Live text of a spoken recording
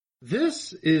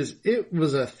This is It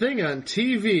Was a Thing on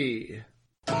TV.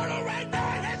 Total Red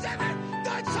Man has ever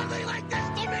done something like this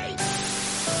to me!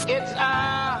 It's,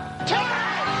 time!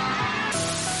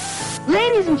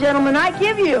 Ladies and gentlemen, I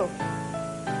give you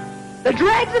the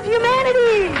dregs of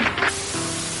humanity!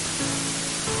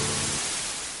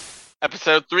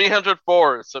 Episode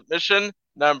 304, submission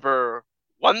number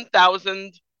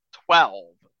 1012.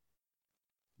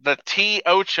 The T.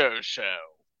 Ocho Show.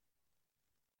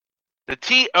 The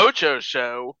T. Ocho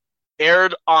Show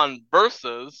aired on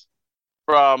Versus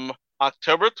from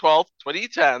October 12th,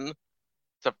 2010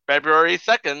 to February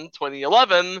 2nd,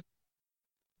 2011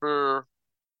 for,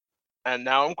 and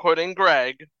now I'm quoting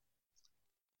Greg,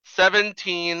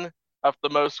 17 of the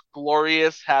most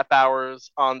glorious half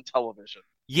hours on television.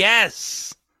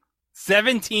 Yes!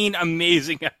 17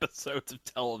 amazing episodes of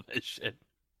television.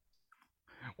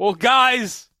 Well,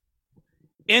 guys,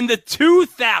 in the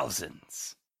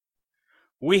 2000s,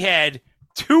 we had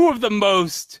two of the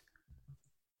most,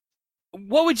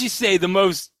 what would you say, the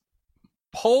most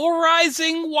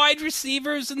polarizing wide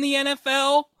receivers in the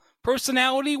NFL,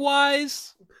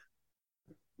 personality-wise?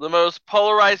 The most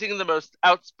polarizing, the most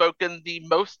outspoken, the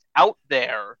most out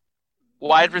there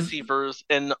wide receivers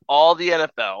in all the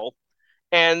NFL.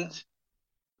 And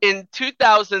in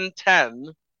 2010,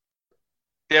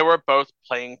 they were both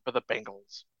playing for the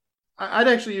Bengals. I'd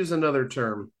actually use another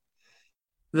term.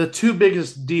 The two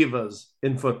biggest divas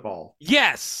in football.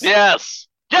 Yes! Yes!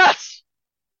 Yes!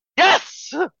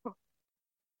 Yes!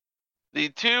 The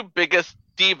two biggest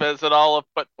divas in all of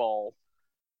football.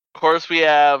 Of course, we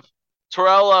have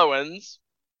Terrell Owens,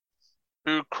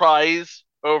 who cries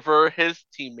over his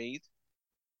teammate.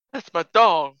 That's my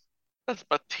dog. That's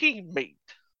my teammate.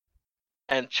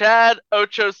 And Chad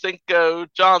Ochocinco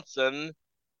Johnson,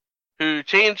 who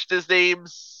changed his name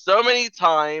so many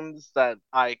times that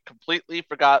I completely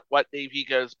forgot what name he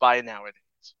goes by nowadays.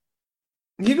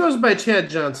 He goes by Chad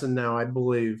Johnson now, I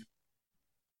believe.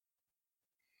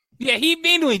 Yeah, he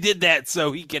mainly did that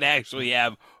so he could actually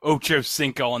have Ocho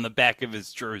Cinco on the back of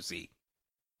his jersey.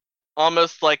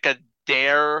 Almost like a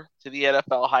dare to the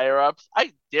NFL higher-ups.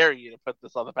 I dare you to put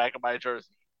this on the back of my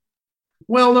jersey.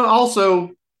 Well, no,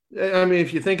 also, I mean,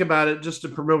 if you think about it, just to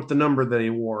promote the number that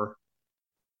he wore.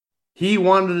 He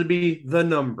wanted to be the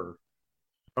number.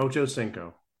 Ocho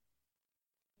Cinco.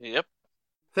 Yep.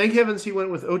 Thank heavens he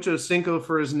went with Ocho Cinco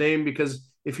for his name, because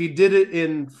if he did it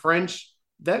in French,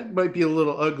 that might be a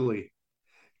little ugly.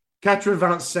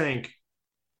 85.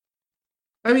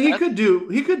 I mean, he could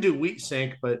do wheat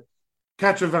sank, but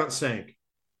 85.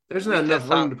 There's not enough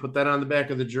room to put that on the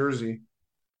back of the jersey.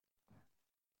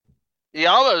 He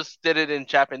almost did it in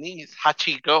Japanese.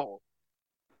 Hachigo.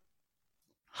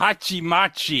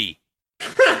 Hachimachi.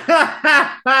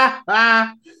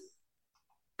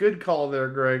 Good call there,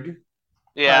 Greg.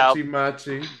 Yeah.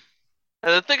 Hachimachi.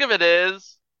 And the thing of it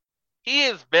is, he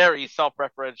is very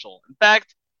self-referential. In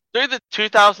fact, during the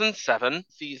 2007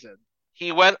 season,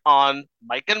 he went on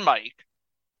Mike and Mike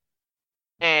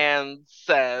and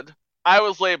said, I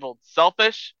was labeled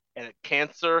selfish and a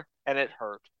cancer and it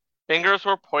hurt. Fingers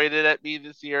were pointed at me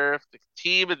this year. If the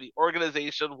team and the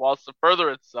organization wants to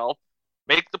further itself,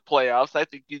 make the playoffs, I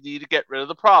think you need to get rid of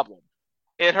the problem.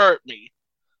 It hurt me.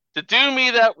 To do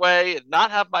me that way and not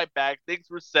have my back, things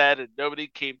were said and nobody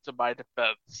came to my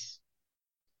defense.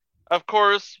 Of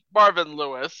course, Marvin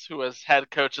Lewis, who was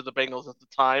head coach of the Bengals at the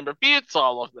time, refutes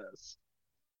all of this.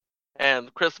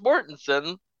 And Chris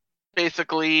Mortensen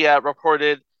basically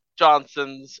reported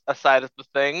Johnson's side of the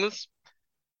things.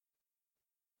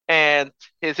 And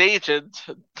his agent,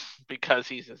 because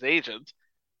he's his agent,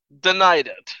 denied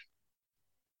it.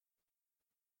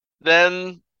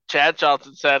 Then Chad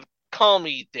Johnson said, call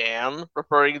me Dan,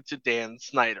 referring to Dan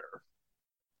Snyder.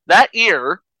 That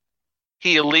year,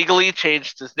 he illegally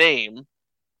changed his name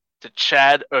to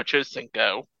Chad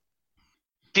Ochocinco.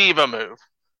 Diva move.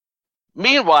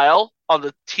 Meanwhile, on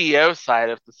the TO side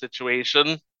of the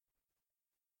situation,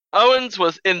 Owens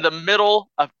was in the middle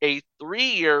of a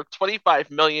 3-year, $25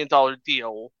 million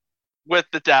deal with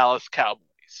the Dallas Cowboys.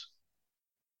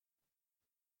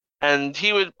 And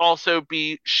he would also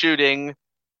be shooting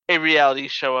a reality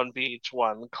show on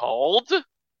VH1 called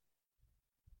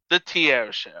The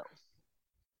TO Show.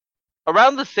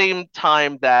 Around the same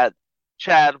time that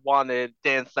Chad wanted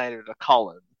Dan Snyder to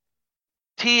call him,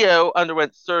 T.O.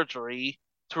 underwent surgery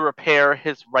to repair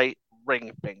his right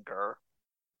ring finger.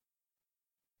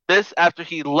 This after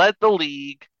he led the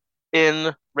league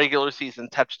in regular season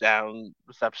touchdown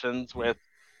receptions with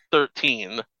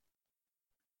 13.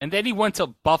 And then he went to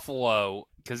Buffalo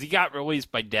because he got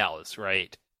released by Dallas,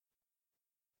 right?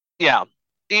 Yeah.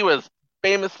 He was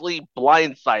famously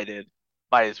blindsided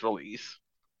by his release.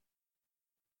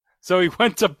 So he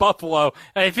went to Buffalo,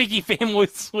 and I think he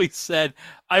famously said,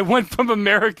 I went from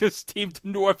America's team to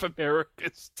North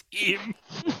America's team.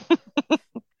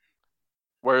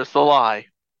 Where's the lie?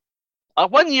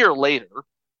 1 year later,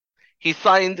 he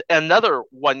signed another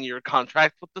 1-year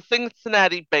contract with the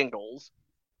Cincinnati Bengals.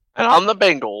 And on the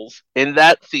Bengals, in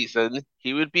that season,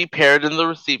 he would be paired in the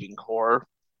receiving corps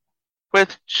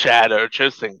with Chad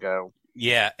Ochocinco.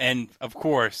 Yeah, and of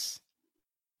course,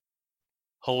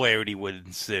 hilarity would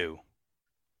ensue.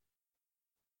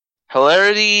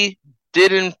 Hilarity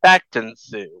did in fact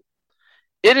ensue.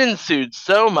 It ensued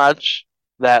so much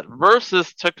that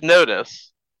Versus took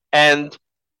notice, and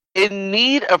in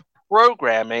need of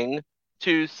programming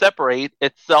to separate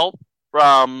itself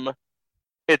from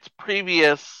its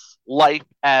previous life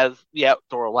as the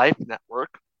Outdoor Life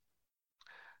Network.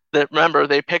 Remember,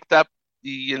 they picked up the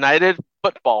United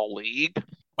Football League.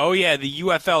 Oh yeah, the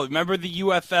UFL. Remember the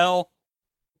UFL?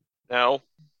 No,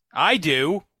 I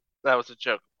do. that was a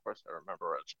joke. Of course, I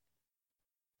remember it.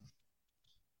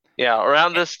 Yeah,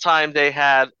 around this time they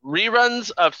had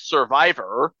reruns of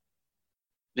Survivor,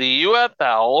 the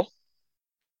UFL.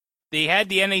 They had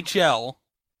the NHL.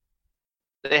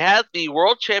 They had the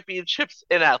World Championships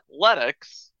in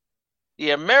Athletics,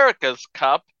 the America's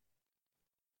Cup,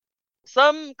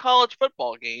 some college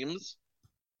football games,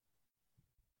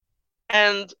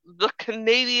 and the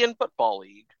Canadian Football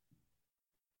League.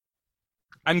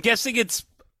 I'm guessing it's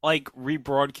like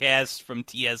rebroadcast from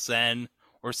TSN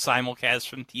or simulcast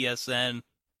from TSN.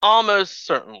 Almost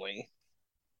certainly.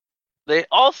 They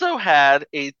also had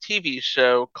a TV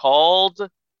show called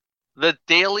The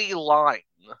Daily Line.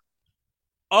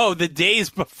 Oh, the days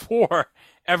before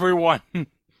everyone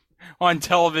on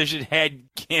television had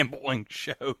gambling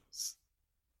shows.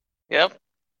 Yep.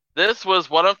 This was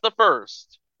one of the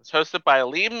first. It was hosted by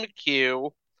Liam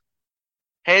McHugh,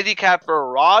 handicapper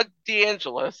Rod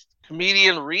DeAngelis,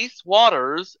 comedian Reese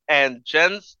Waters, and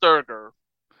Jen Sturger.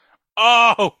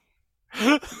 Oh!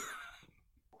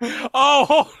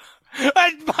 Oh!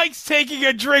 And Mike's taking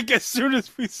a drink as soon as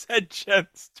we said Jen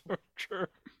Sturger.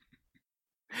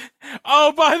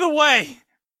 Oh, by the way,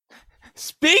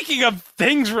 speaking of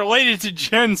things related to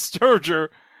Jen Sturger.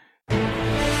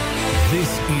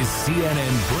 This is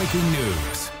CNN breaking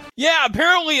news. Yeah,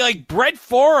 apparently, like, Brett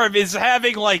Favre is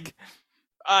having, like,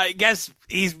 I guess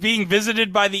he's being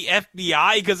visited by the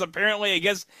FBI because apparently, I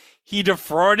guess, he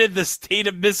defrauded the state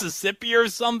of Mississippi or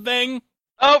something.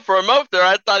 Oh, for a moment there,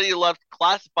 I thought he left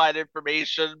classified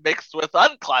information mixed with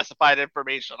unclassified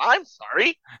information. I'm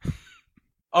sorry.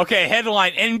 Okay,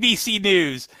 headline, NBC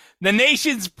News. The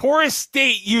nation's poorest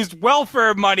state used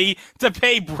welfare money to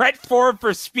pay Brett Favre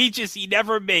for speeches he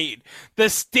never made. The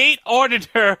state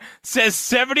auditor says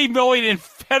 $70 million in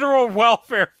federal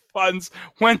welfare funds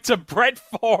went to Brett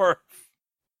Favre,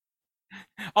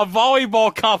 a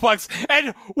volleyball complex,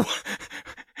 and oh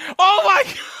my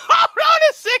God, hold on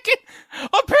a second.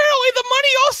 Apparently the money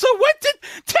also went to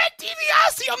Ted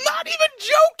DiBiase. I'm not even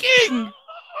joking.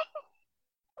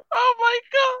 Oh my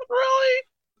God, really?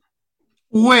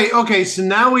 Wait, okay, so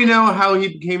now we know how he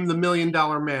became the $1 Million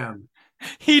Man.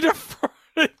 He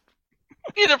defrauded.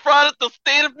 He defrauded the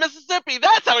state of Mississippi.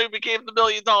 That's how he became the $1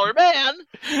 Million Man.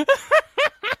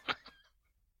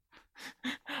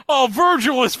 Oh,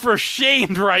 Virgil is for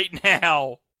shamed right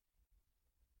now.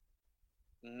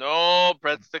 No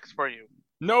breadsticks for you.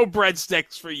 No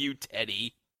breadsticks for you,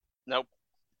 Teddy. Nope.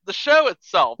 The show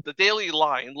itself, The Daily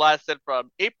Line, lasted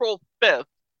from April 5th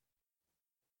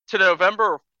to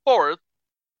November 4th,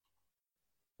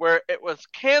 where it was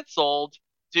canceled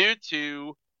due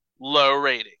to low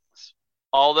ratings.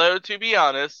 Although, to be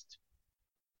honest,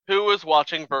 who was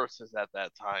watching Versus at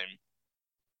that time?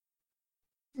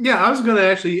 Yeah, I was going to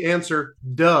actually answer,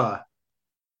 duh.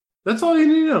 That's all you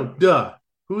need to know, duh.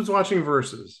 Who's watching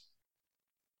Versus?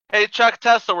 Hey, Chuck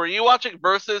Tessa, were you watching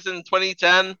Versus in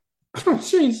 2010? Oh,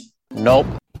 jeez. Nope.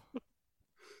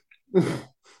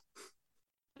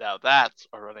 Now that's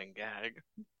a running gag.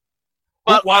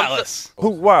 Hoot Wireless.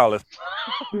 Hoot Wireless.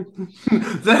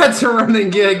 That's a running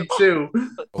gag, too.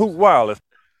 Hoot Wireless.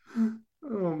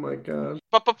 Oh, my God.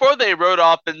 But before they rode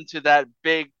off into that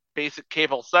big basic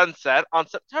cable sunset, on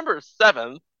September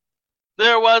 7th,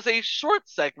 there was a short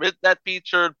segment that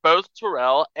featured both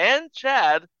Terrell and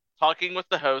Chad talking with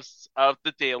the hosts of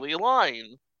The Daily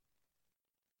Line.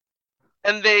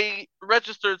 And they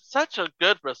registered such a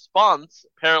good response,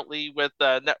 apparently with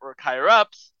the network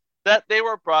higher-ups, that they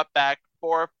were brought back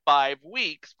for 5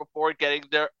 weeks before getting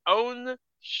their own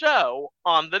show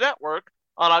on the network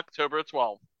on October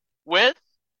 12th, with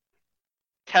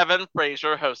Kevin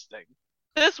Frazier hosting.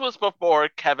 This was before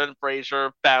Kevin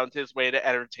Frazier found his way to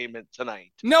Entertainment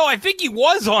Tonight. No, I think he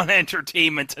was on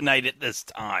Entertainment Tonight at this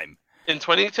time. In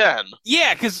 2010.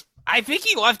 Yeah, because I think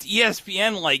he left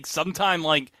ESPN like sometime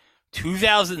like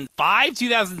 2005,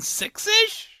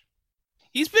 2006-ish?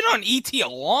 He's been on ET a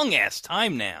long-ass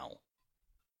time now.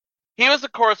 He was a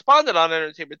correspondent on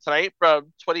Entertainment Tonight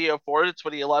from 2004 to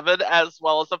 2011, as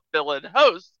well as a fill-in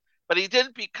host, but he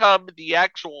didn't become the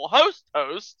actual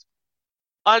host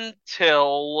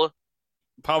until...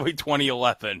 Probably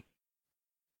 2011.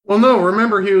 Well, no,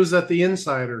 remember he was at The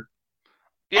Insider.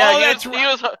 Yeah, Oh, he that's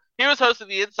was, right. he was hosting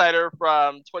The Insider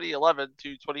from 2011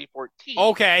 to 2014.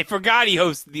 Okay, I forgot he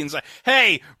hosted the Inside.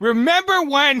 Hey, remember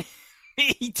when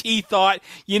ET thought,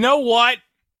 you know what?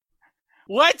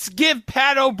 Let's give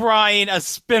Pat O'Brien a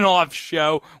spin-off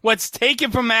show. Let's take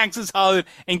him from Access Hollywood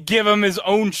and give him his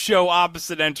own show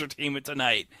opposite Entertainment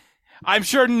Tonight. I'm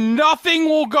sure nothing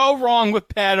will go wrong with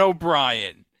Pat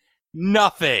O'Brien.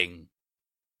 Nothing.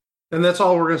 And that's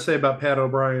all we're going to say about Pat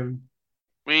O'Brien.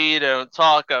 We don't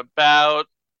talk about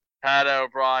Pat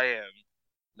O'Brien.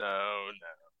 No.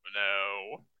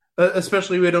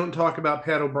 Especially we don't talk about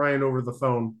Pat O'Brien over the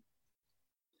phone.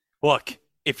 Look,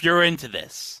 if you're into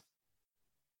this,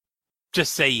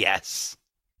 just say yes.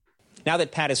 Now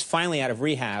that Pat is finally out of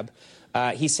rehab,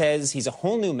 he says he's a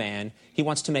whole new man. He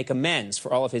wants to make amends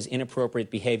for all of his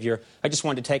inappropriate behavior. I just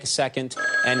wanted to take a second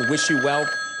and wish you well,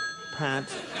 Pat.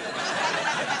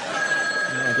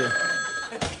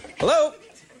 Hello?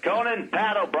 Conan,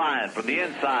 Pat O'Brien from The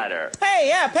Insider. Hey,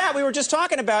 yeah, Pat, we were just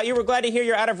talking about you. We're glad to hear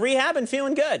you're out of rehab and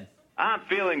feeling good. I'm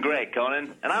feeling great,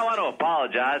 Conan, and I want to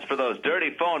apologize for those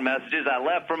dirty phone messages I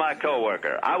left for my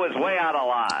coworker. I was way out of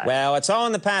line. Well, it's all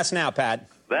in the past now, Pat.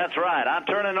 That's right. I'm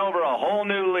turning over a whole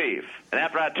new leaf. And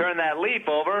after I turn that leaf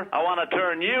over, I want to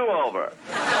turn you over.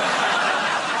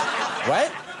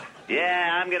 What?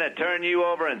 Yeah, I'm going to turn you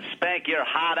over and spank your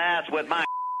hot ass with my...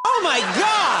 Oh, my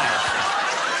God!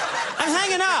 I'm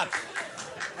hanging up.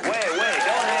 Wait,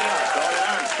 don't hang up, Conan.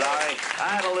 I'm sorry. I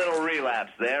had a little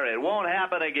relapse there. It won't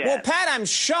happen again. Well, Pat, I'm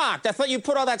shocked. I thought you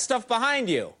put all that stuff behind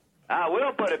you. I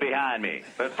will put it behind me.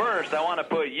 But first, I want to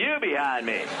put you behind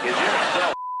me, because you're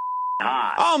so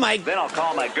hot. Oh, my... Then I'll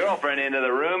call my girlfriend into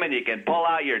the room, and you can pull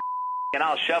out your and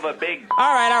I'll shove a big...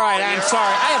 All right. I'm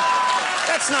sorry.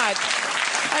 That's not...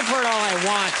 I've heard all I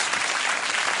want.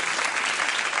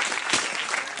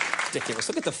 Ridiculous.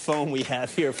 Look at the phone we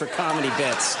have here for comedy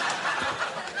bits.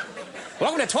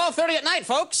 Welcome to 12:30 at night,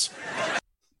 folks.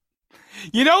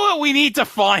 You know what we need to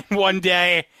find one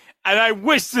day? And I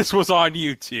wish this was on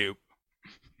YouTube.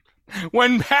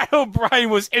 When Pat O'Brien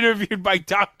was interviewed by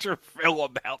Dr. Phil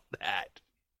about that.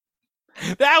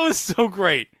 That was so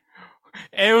great.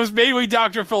 And it was mainly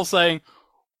Dr. Phil saying,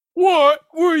 "What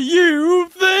were you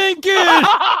thinking?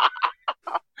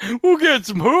 We'll get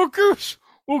some hookers.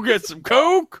 We'll get some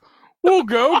coke. We'll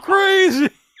go crazy."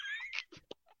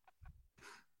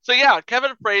 So yeah,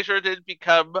 Kevin Frazier did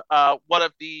become one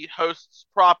of the hosts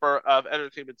proper of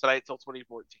Entertainment Tonight till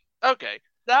 2014. Okay,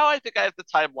 now I think I have the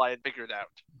timeline figured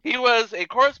out. He was a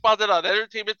correspondent on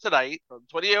Entertainment Tonight from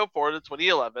 2004 to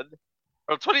 2011.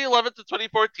 From 2011 to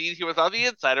 2014, he was on The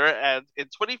Insider, and in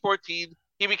 2014,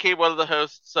 he became one of the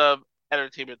hosts of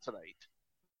Entertainment Tonight.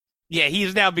 Yeah,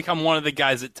 he's now become one of the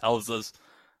guys that tells us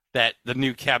that the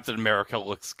new Captain America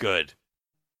looks good.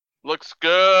 Looks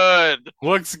good.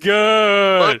 Looks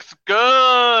good. Looks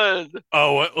good.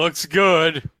 Oh, it looks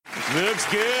good. Looks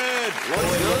good.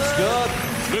 Looks good.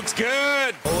 Looks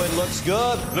good. Oh, it looks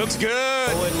good. Looks good.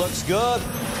 Oh, it looks good.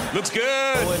 Looks good.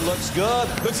 Oh, it looks good.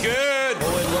 Looks good.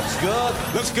 Oh, it looks good.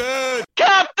 Looks good.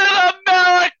 Captain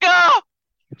America!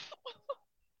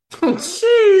 Oh,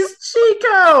 jeez,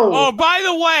 Chico! Oh, by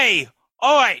the way,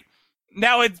 all right.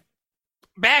 Now, it's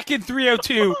back in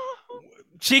 302.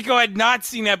 Chico had not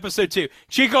seen episode 2.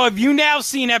 Chico, have you now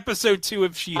seen episode 2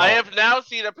 of She-Hulk? I have now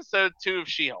seen episode 2 of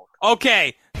She-Hulk.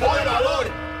 Okay.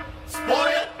 Spoiler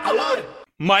alert!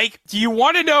 Mike, do you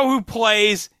want to know who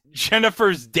plays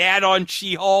Jennifer's dad on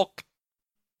She-Hulk?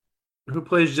 Who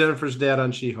plays Jennifer's dad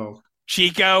on She-Hulk?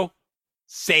 Chico,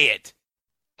 say it.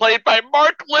 Played by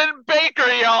Mark Lynn Baker,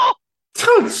 y'all.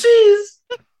 Oh,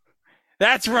 jeez.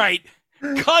 That's right.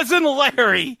 Cousin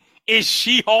Larry is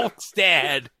She-Hulk's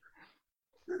dad.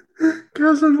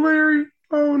 Cousin Larry.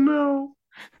 Oh, no.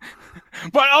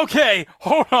 But okay,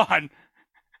 hold on.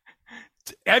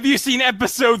 Have you seen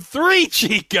episode 3,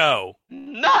 Chico?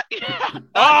 Not yet.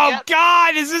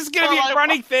 God, is this going to be a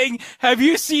running thing? Have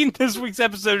you seen this week's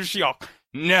episode of She-Hulk?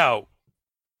 No.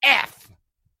 F.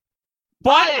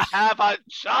 But I have a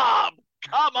job.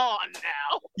 come on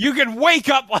now. You can wake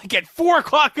up like at 4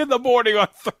 o'clock in the morning on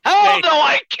Thursday. Hell no,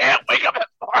 I can't wake up at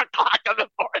 4 o'clock in the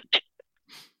morning.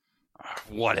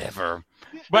 Whatever.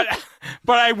 But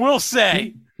I will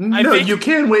say, No, you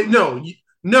can wait. No,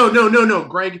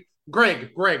 Greg,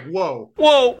 whoa.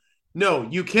 Whoa. No,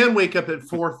 you can wake up at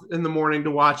 4 in the morning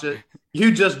to watch it.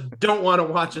 You just don't want to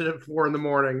watch it at 4 in the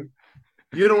morning.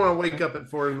 You don't want to wake up at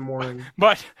 4 in the morning.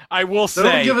 But I will say,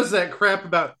 don't give us that crap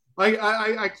about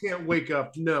I can't wake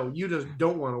up. No, you just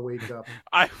don't want to wake up.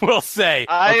 I will say,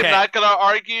 I am not going to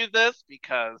argue this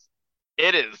because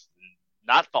it is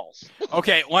not false.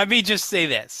 Okay, let me just say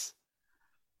this.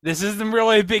 This isn't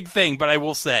really a big thing, but I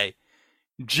will say,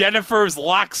 Jennifer's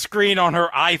lock screen on her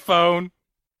iPhone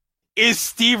is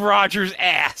Steve Rogers'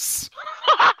 ass.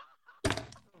 Oh,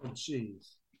 jeez.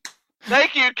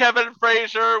 Thank you, Kevin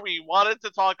Frazier. We wanted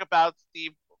to talk about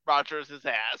Steve Rogers'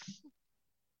 ass.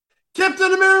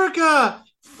 Captain America!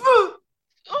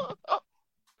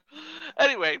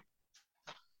 Anyway,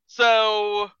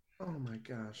 so... Oh my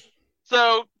gosh.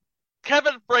 So,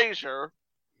 Kevin Frazier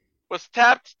was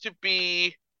tapped to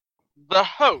be the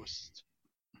host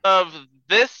of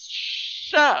this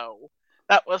show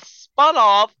that was spun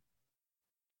off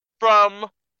from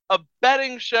a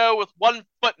betting show with one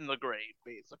foot in the grave,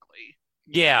 basically.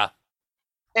 Yeah.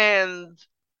 And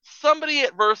somebody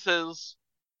at Versus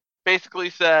basically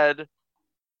said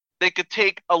they could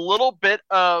take a little bit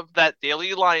of that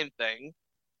Daily Line thing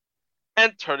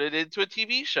and turn it into a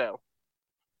TV show.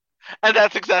 And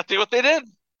that's exactly what they did.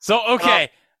 So, okay,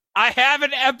 I have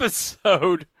an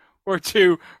episode or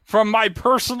two from my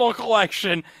personal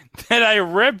collection that I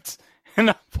ripped and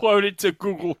uploaded to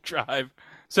Google Drive.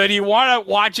 So do you want to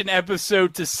watch an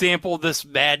episode to sample this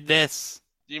madness?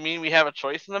 Do you mean we have a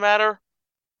choice in the matter?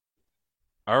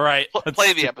 All right.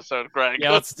 Play the episode, Greg.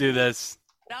 Yeah, let's do this.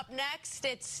 Up next,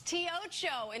 it's T.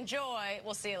 Ocho. Enjoy.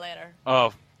 We'll see you later.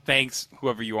 Oh, thanks,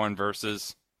 whoever you on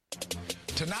Versus.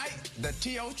 Tonight, the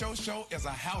T. Ocho Show is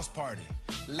a house party.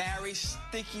 Larry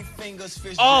Sticky Fingers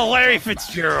Fitzgerald. Oh, Larry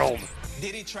Fitzgerald.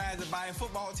 Did he try to buy a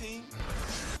football team?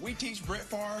 We teach Brett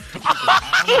Favre to keep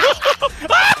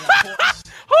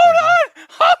Hold on!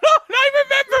 I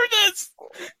remember this!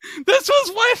 This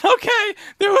was when, okay,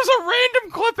 there was a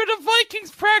random clip in a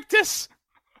Vikings practice.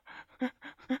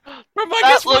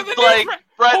 That looked like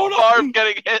Brett Favre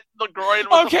getting hit in the groin.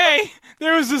 Okay,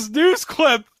 there was this news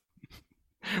clip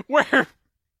where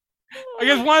I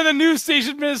guess one of the news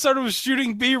stations in Minnesota was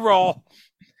shooting B-roll,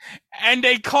 and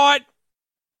they caught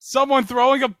someone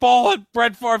throwing a ball at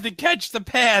Brett Favre to catch the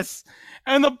pass,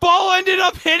 and the ball ended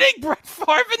up hitting Brett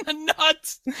Favre in the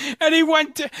nuts, and he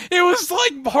went to, it was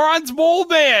like Hans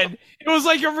Moleman. It was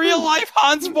like a real-life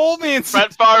Hans Moleman.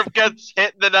 Brett Favre gets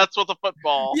hit in the nuts with a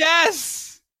football. Yes!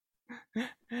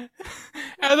 And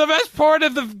the best part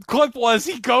of the clip was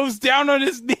he goes down on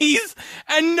his knees,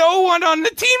 and no one on the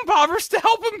team bothers to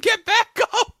help him get back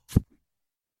up.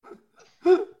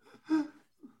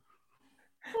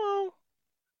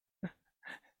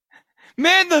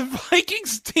 Man, the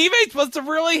Vikings teammates must have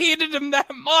really hated him that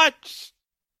much.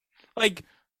 Like,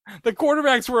 the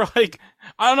quarterbacks were like,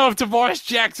 I don't know if Tavares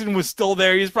Jackson was still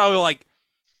there. He's probably like,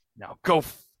 no, go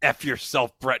F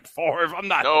yourself, Brett Favre. I'm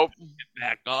not going to get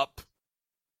back up.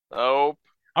 Nope.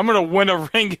 I'm going to win a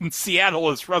ring in Seattle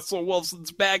as Russell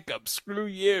Wilson's backup. Screw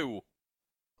you.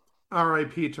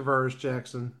 R.I.P. Tavares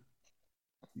Jackson.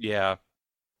 Yeah.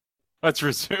 Let's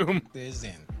resume. Is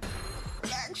in.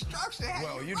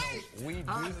 Well, you know, we do.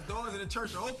 The doors of the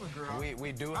church are open, girl.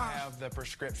 We do have the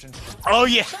prescription. Oh,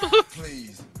 yeah.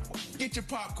 Please, get your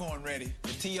popcorn ready. The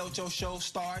T. Ocho Show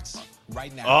starts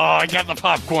right now. Oh, I got the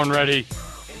popcorn ready.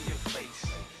 In your face.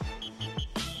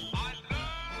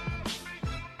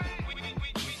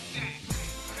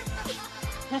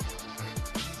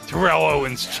 Terrell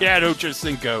Owens, Chad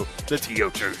Ochocinco, the T.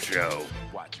 Ocho Show.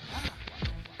 Watch.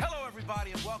 Hello,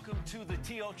 everybody, and welcome to the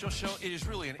T. Ocho Show. It is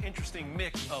really an interesting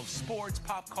mix of sports,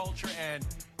 pop culture, and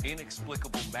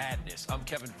inexplicable madness. I'm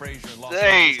Kevin Frazier in Los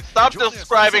Angeles. Hey, stop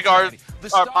describing our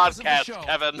podcast, show,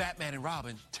 Kevin. Batman and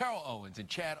Robin, Terrell Owens, and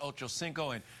Chad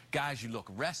Ochocinco. And guys, you look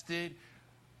rested.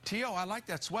 T.O., I like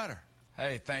that sweater.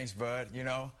 Hey, thanks, bud. You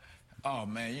know, oh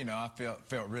man, you know, I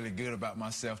felt really good about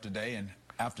myself today, and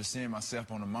after seeing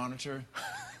myself on the monitor,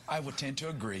 I would tend to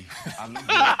agree. I look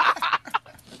good.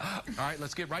 All right,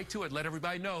 let's get right to it. Let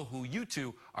everybody know who you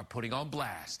two are putting on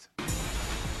blast.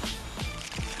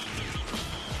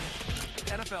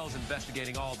 NFL is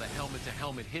investigating all the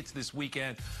helmet-to-helmet hits this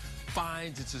weekend.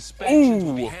 Fines and suspensions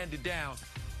will be handed down.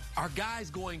 Are guys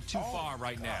going too far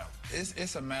right now?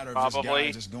 It's a matter of Probably. just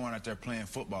guys just going out there playing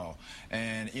football.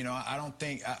 And, you know, I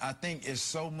think it's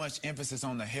so much emphasis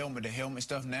on the helmet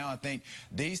stuff now. I think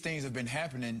these things have been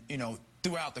happening, you know,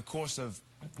 throughout the course of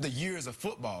the years of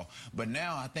football. But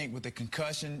now I think with the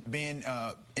concussion being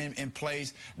in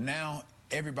place, now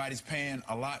everybody's paying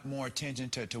a lot more attention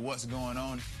to what's going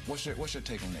on. What's your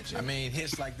take on that, Jeff? I mean,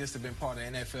 hits like this have been part of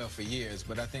the NFL for years,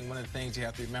 but I think one of the things you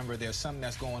have to remember, there's something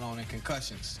that's going on in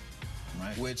concussions,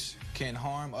 right, which can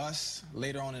harm us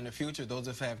later on in the future. Those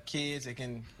that have kids, it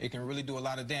can really do a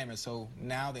lot of damage. So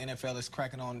now the NFL is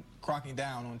cracking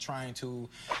down on trying to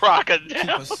cracking keep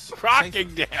down, us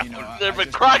cracking safe. down. You know, I They've been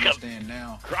just cracking. don't understand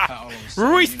now how all of a sudden,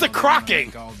 Ruiz you the know, they're gonna cracking.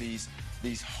 make all these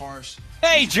harsh.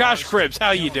 Hey, these Josh harsh Cribbs,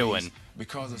 how you penalties doing?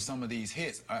 Because of some of these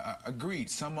hits. I agreed.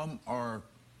 Some of them are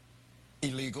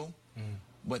illegal,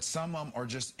 but some of them are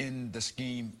just in the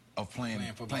scheme of playing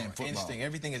football. Instinct.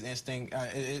 Everything is instinct.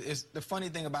 It's the funny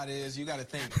thing about it is you got to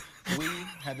think we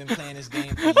have been playing this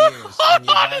game for years. Hold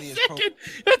on a second.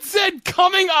 It said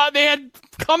coming up. They had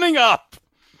coming up,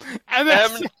 and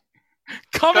then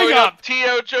coming up.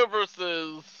 T.O.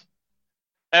 versus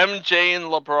MJ and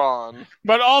LeBron.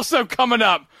 But also coming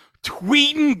up,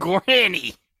 tweeting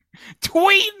Granny.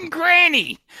 Tweeting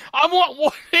Granny.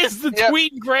 What is the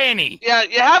tweeting Granny? Yeah,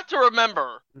 you have to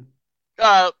remember,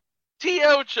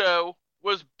 T.O.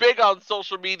 was big on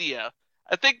social media.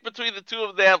 I think between the two of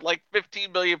them, they had like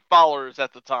 15 million followers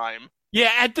at the time. Yeah,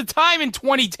 at the time in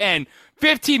 2010,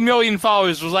 15 million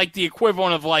followers was like the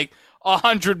equivalent of like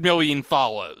 100 million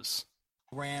follows.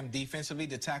 Defensively,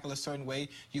 to tackle a certain way,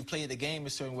 you play the game a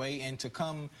certain way, and to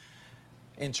come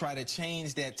and try to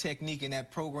change that technique and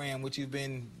that program, which you've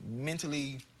been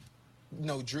mentally,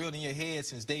 drilled in your head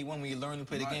since day one when you learn to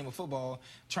play the game of football.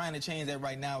 Trying to change that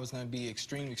right now is going to be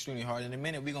extremely, extremely hard. In a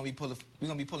minute, we're going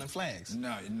to be pulling flags.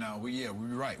 We're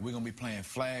right. We're going to be playing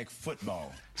flag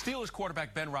football. Steelers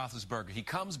quarterback Ben Roethlisberger, he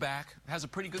comes back, has a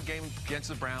pretty good game against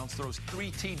the Browns, throws 3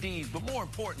 TDs, but more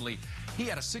importantly, he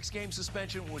had a 6-game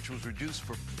suspension, which was reduced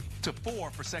to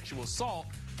 4 for sexual assault,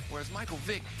 whereas Michael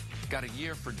Vick got a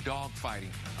year for dogfighting.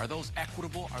 Are those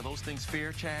equitable? Are those things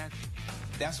fair, Chad?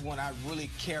 That's one I really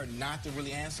care not to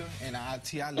really answer, and I'll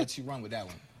let you run with that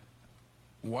one.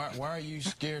 Why are you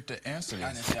scared to answer this?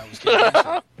 I didn't say I was scared to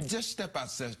answer. Just step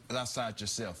outside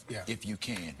yourself, if you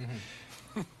can.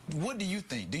 What do you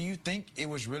think? Do you think it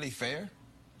was really fair?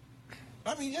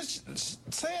 I mean,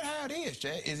 just say it how it is,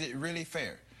 Chad. Is it really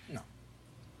fair?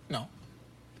 No.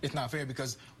 It's not fair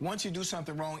because once you do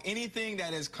something wrong, anything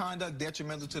that is conduct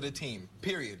detrimental to the team,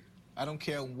 period. I don't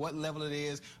care what level it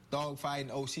is,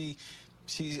 dogfighting,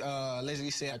 she allegedly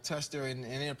said I touched her in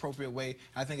an inappropriate way.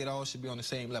 I think it all should be on the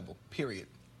same level, period.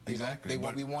 Exactly.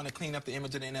 We want to clean up the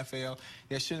image of the NFL.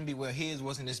 There shouldn't be where his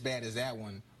wasn't as bad as that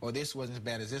one, or this wasn't as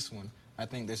bad as this one. I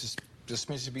think the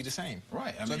suspension should be the same.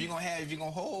 Right. So if you're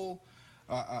gonna hold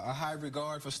a high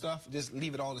regard for stuff, just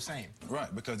leave it all the same.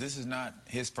 Right, because this is not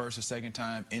his first or second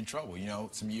time in trouble.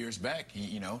 Some years back,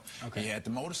 he had the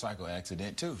motorcycle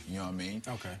accident too. You know what I mean?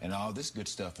 Okay. And all this good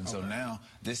stuff. And so now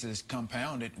this is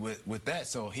compounded with that.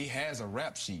 So he has a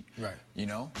rap sheet. Right.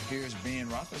 Here's Ben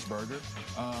Roethlisberger.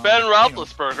 Ben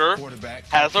Roethlisberger quarterback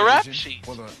has a rap sheet.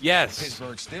 For the Yes.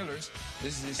 Pittsburgh Steelers.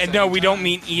 This is his And no, we second don't time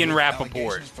mean Ian with Rappaport.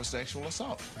 allegations for sexual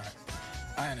assault. Right.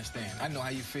 I understand. I know how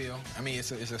you feel. I mean,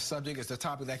 it's a subject, it's a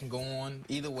topic that can go on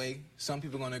either way. Some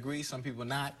people are going to agree, some people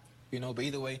not, but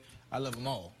either way, I love them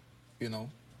all,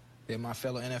 They're my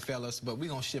fellow NFLers, but we're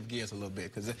going to shift gears a little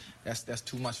bit because that's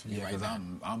too much for me right now.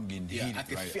 I'm getting heated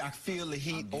I feel the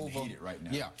heat heated right now.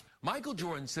 Yeah. Michael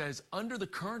Jordan says under the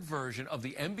current version of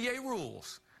the NBA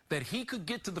rules that he could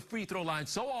get to the free throw line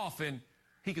so often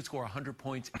he could score 100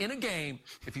 points in a game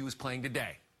if he was playing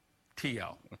today.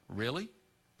 T.O., really?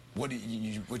 What do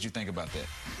you think about that?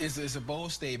 It's a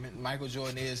bold statement. Michael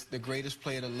Jordan is the greatest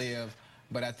player to live,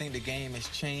 but I think the game has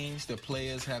changed. The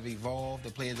players have evolved.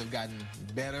 The players have gotten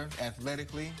better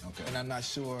athletically, and I'm not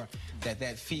sure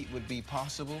that feat would be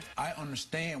possible. I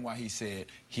understand why he said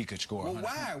he could score 100.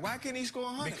 Well, why? Why can't he score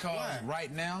 100? Because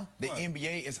right now, the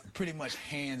NBA is pretty much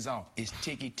hands-off. It's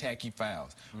ticky-tacky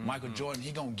fouls. Michael Jordan,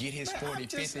 he's going to get his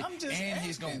 40-50, and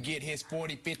he's going to get his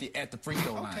 40-50 at the free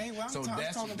throw line. Okay, well,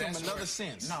 I'm talking from another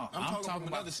sense. No, I'm talking from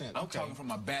another sense. I'm talking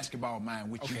from a basketball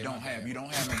mind, which you don't have. You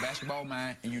don't have no basketball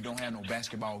mind, and you don't have no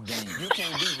basketball game. You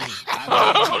can't beat me.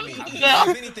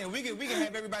 If anything, we can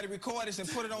have everybody record this and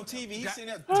put it on TV. He's sitting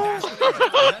there.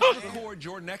 Let's record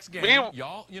your next game.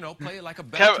 Y'all, play it like a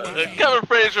Kevin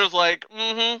Frazier's like,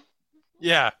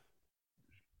 Yeah.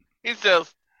 He's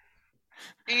just,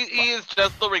 he is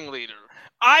just the ringleader.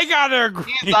 I gotta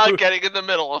agree. He's not getting in the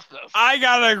middle of this. I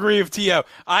gotta agree with Tio.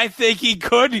 I think he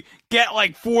could get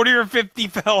like 40 or 50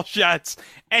 foul shots,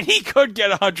 and he could get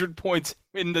 100 points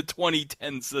in the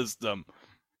 2010 system.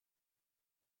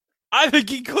 I think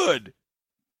he could.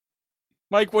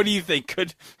 Mike, what do you think?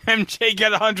 Could MJ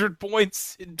get 100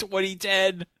 points in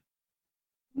 2010?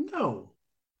 No.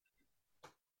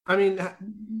 I mean,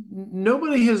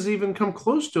 nobody has even come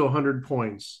close to 100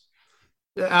 points.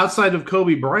 Outside of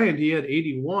Kobe Bryant, he had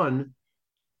 81.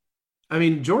 I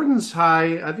mean, Jordan's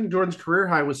career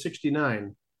high was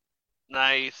 69.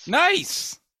 Nice.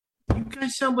 You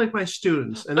guys sound like my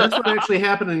students, and that's what actually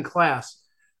happened in class.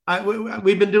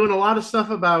 We've been doing a lot of stuff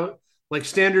about like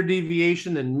standard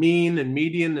deviation and mean and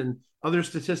median and other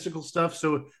statistical stuff.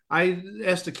 So I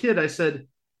asked a kid, I said,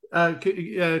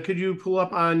 could you pull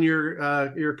up on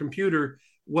your computer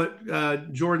what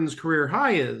Jordan's career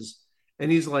high is?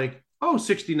 And he's like,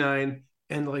 69.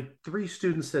 And like 3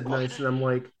 students said nice. And I'm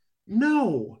like,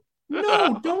 no,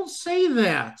 don't say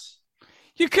that.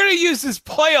 You could have used his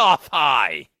playoff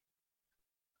high.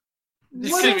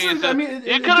 You could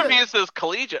have used his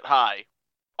collegiate high.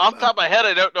 Off the top of my head,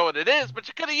 I don't know what it is, but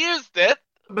you could have used it.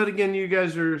 But again, you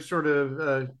guys are sort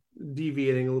of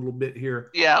deviating a little bit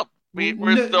here. Yeah,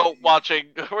 we're still watching.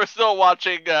 We're still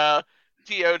watching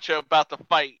Tiocho about to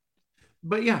fight.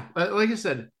 But yeah, like I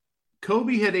said,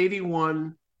 Kobe had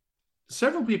 81.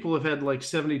 Several people have had like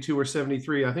 72 or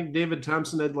 73. I think David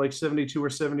Thompson had like 72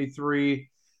 or 73.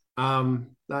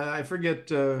 I forget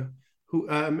who.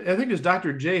 I think it was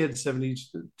Dr. J had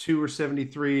 72 or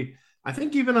 73. I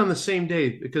think even on the same day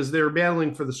because they were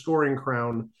battling for the scoring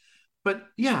crown. But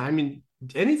yeah, I mean,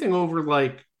 anything over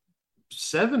like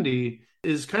 70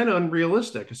 is kind of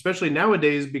unrealistic, especially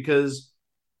nowadays because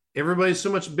everybody's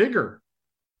so much bigger.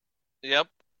 Yep.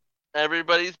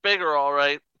 Everybody's bigger, all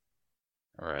right.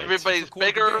 All right. Everybody's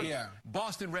bigger. Yeah.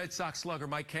 Boston Red Sox slugger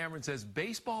Mike Cameron says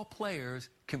baseball players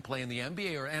can play in the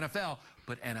NBA or NFL,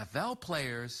 but NFL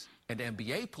players and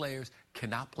NBA players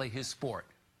cannot play his sport.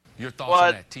 Your thoughts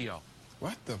on that, T.O.?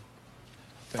 What the?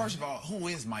 First of all, who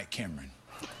is Mike Cameron?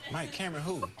 Mike Cameron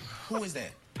who? Who is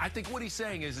that? I think what he's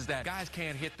saying is that guys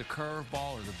can't hit the curve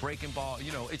ball or the breaking ball.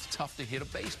 You know, it's tough to hit a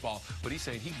baseball, but he's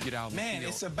saying he can get out. Man,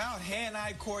 it's about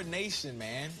hand-eye coordination,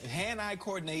 man. Hand-eye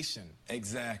coordination.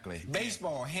 Exactly.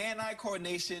 Baseball, hand-eye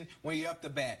coordination when you're up the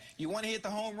bat. You want to hit the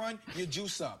home run, you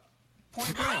juice up.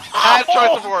 Point blank. Bad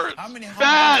choice of words.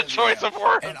 Bad choice of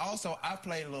words. And also, I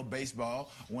played a little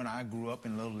baseball when I grew up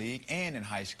in Little League and in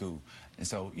high school. And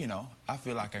so, you know, I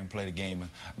feel like I can play the game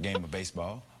of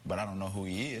baseball, but I don't know who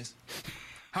he is.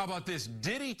 How about this?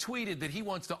 Diddy tweeted that he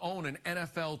wants to own an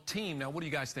NFL team. Now, what do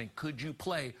you guys think? Could you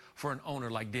play for an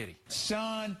owner like Diddy?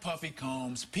 Sean Puffy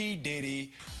Combs, P.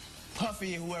 Diddy,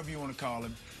 Puffy, whoever you want to call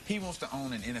him, he wants to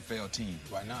own an NFL team.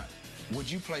 Why not? Would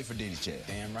you play for Diddy, Chad?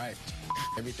 Damn right.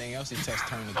 Everything else he touched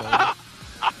turned to gold.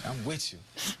 I'm with you.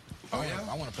 Oh, yeah?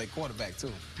 I want to play quarterback,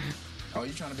 too. Oh,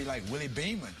 you trying to be like Willie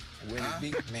Beeman? Willie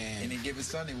Beeman, man. Any Given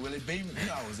Sunday, Willie Beeman. You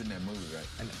know I was in that movie, right?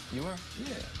 And you were?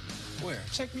 Yeah. Where?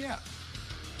 Check me out.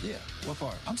 Yeah. What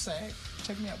part? I'm sad.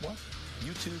 Check me out, boy.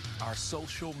 You two are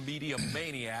social media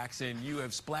maniacs, and you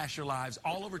have splashed your lives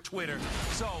all over Twitter.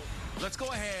 So let's go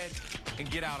ahead and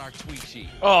get out our tweet sheet.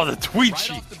 Oh, the tweet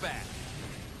sheet. Right off the bat.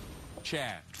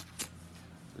 Chad,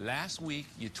 last week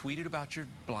you tweeted about your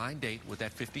blind date with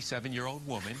that 57-year-old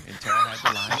woman, and Tara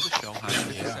had the line of the show,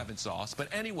 157 sauce. But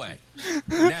anyway,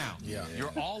 now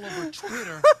you're all over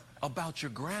Twitter about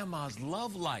your grandma's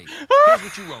love life. Here's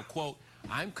what you wrote, quote,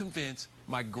 I'm convinced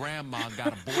my grandma got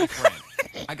a boyfriend.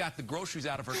 I got the groceries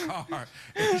out of her car.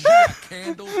 And she got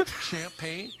candles,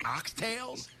 champagne,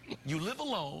 oxtails. You live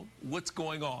alone. What's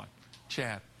going on?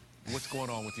 Chad, what's going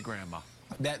on with your grandma?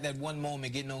 That one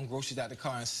moment getting on groceries out the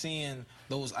car and seeing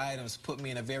those items put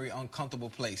me in a very uncomfortable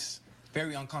place.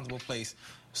 Very uncomfortable place.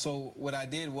 So what I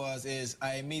did is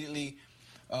I immediately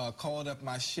called up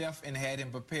my chef and had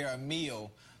him prepare a meal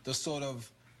to sort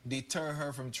of deter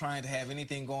her from trying to have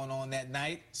anything going on that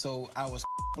night. So I was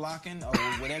blocking or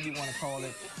whatever you want to call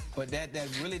it. But that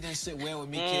really didn't sit well with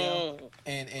me, Kel.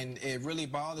 And it really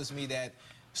bothers me that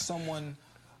someone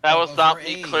that was not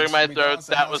me age, clearing my throat.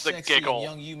 That was a giggle.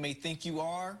 Young you may think you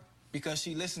are because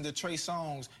she listened to Trey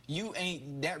songs. You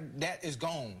ain't that is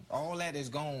gone. All that is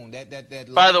gone. That.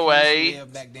 By the way,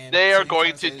 they are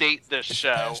going to date this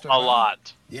show a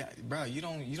lot. Yeah, bro. You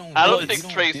don't. I don't think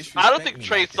Trey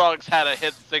Songz had a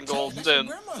hit single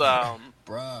since.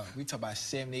 Bro, we talk about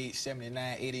 78,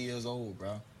 79, 80 years old,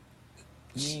 bro.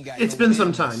 You ain't got it's been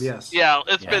some time, yes. Yeah,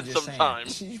 it's been some time.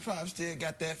 She probably still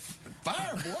got that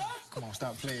fire, boy. Come on,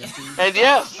 stop playing, Steve. And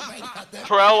yes,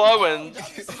 Terrell Owens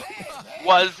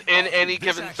was in Any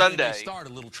Given Sunday.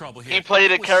 He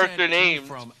played a character named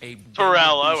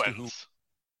Terrell Owens.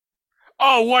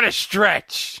 Oh, what a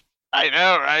stretch! I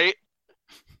know, right?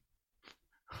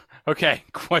 Okay,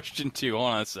 question 2.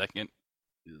 Hold on a second.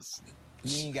 You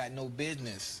ain't got no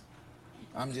business.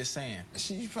 I'm just saying.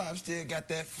 She probably still got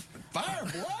that fire,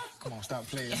 boy. Come on, stop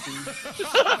playing, Steve.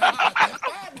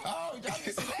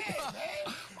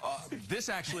 This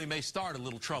actually may start a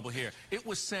little trouble here. It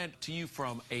was sent to you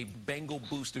from a Bengal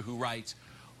booster who writes,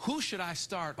 "Who should I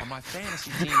start on my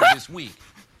fantasy team this week?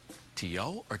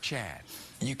 T.O. or Chad?"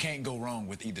 You can't go wrong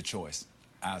with either choice.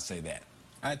 I'll say that.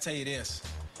 I tell you this,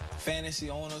 fantasy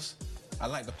owners, I'd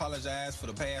like to apologize for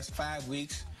the past 5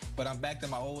 weeks, but I'm back to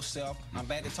my old self. I'm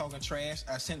back to talking trash.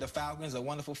 I sent the Falcons a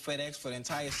wonderful FedEx for the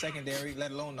entire secondary,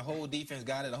 let alone the whole defense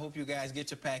got it. I hope you guys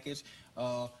get your package.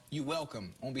 You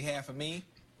welcome on behalf of me,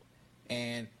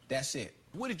 and that's it.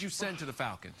 What did you send to the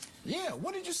Falcons? Yeah,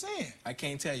 what did you send? I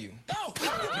can't tell you. No,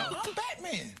 I'm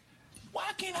Batman.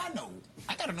 Why can't I know?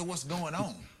 I gotta know what's going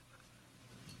on.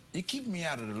 You keep me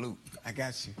out of the loop. I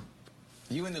got you.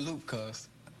 You in the loop, cuz.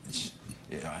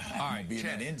 Yeah, I right, be in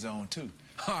that end zone, too.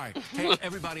 All right. Hey,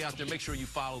 everybody out there, make sure you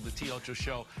follow the T Ultra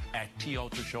Show at T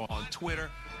Ultra Show on Twitter.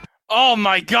 Oh,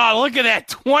 my God. Look at that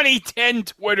 2010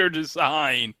 Twitter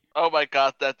design. Oh, my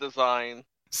God, that design.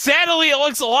 Sadly, it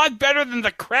looks a lot better than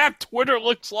the crap Twitter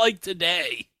looks like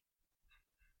today.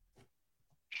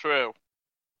 True.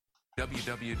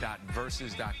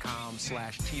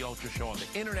 www.versus.com/T Ultra Show on the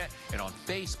internet and on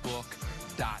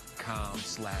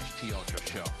Facebook.com/T Ultra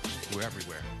Show. We're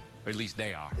everywhere. Or at least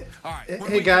they are. All right.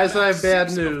 Hey, guys, I have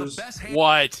bad news.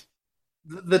 What?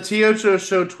 The T.O.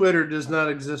 Show Twitter does not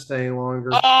exist any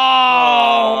longer.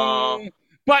 Oh!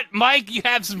 But, Mike, you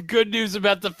have some good news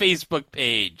about the Facebook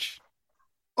page.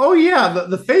 Oh, yeah.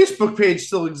 The Facebook page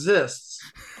still exists.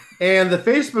 And the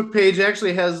Facebook page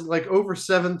actually has, like, over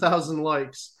 7,000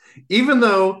 likes. Even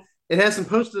though it hasn't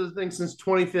posted a thing since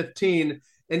 2015.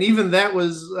 And even that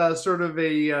was sort of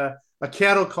a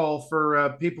cattle call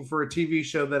for people for a TV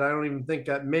show that I don't even think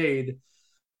got made.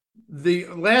 The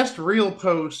last real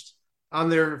post on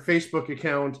their Facebook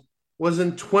account was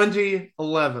in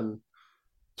 2011.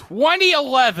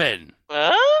 2011?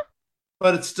 Huh?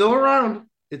 But it's still around.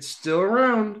 It's still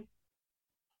around.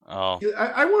 Oh.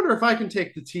 I wonder if I can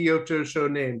take the T.O. Show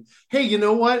name. Hey, you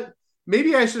know what?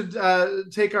 Maybe I should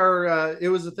take our It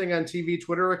Was a Thing on TV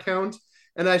Twitter account,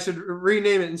 and I should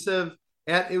rename it instead of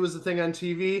at It Was a Thing on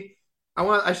TV.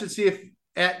 I should see if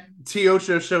at T.O.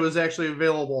 Show is actually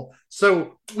available,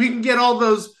 so we can get all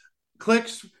those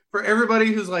clicks for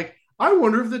everybody who's like, I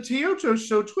wonder if the T.O.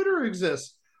 Show Twitter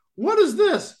exists. What is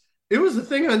this? It Was a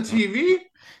Thing on TV?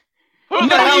 Who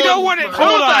the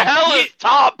hell is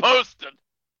Tom posted?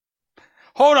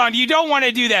 Hold on, you don't want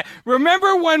to do that.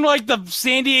 Remember when, like, the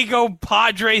San Diego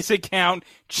Padres account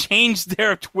changed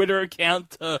their Twitter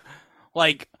account to,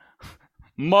 like,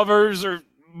 Mothers or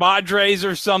Madres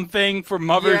or something for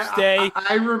Mother's Day?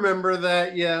 I remember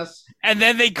that, yes. And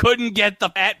then they couldn't get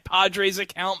the at Padres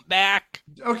account back?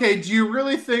 Okay, do you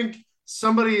really think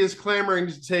somebody is clamoring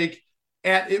to take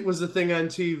at It Was a Thing on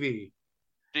TV?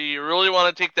 Do you really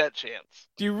want to take that chance?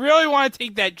 Do you really want to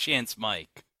take that chance,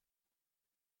 Mike?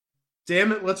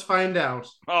 Damn it, let's find out.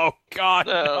 Oh, God,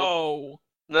 no.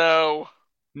 No.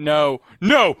 No.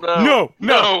 No. No.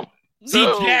 No. See,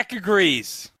 No. Jack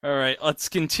agrees. All right, let's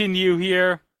continue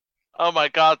here. Oh my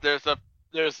God, there's a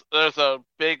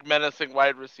big menacing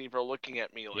wide receiver looking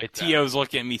at me like that. T.O.'s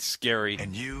looking at me scary.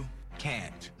 And you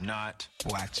can't not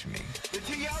watch me. The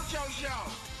T.O.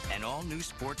 Show. An all-new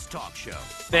sports talk show.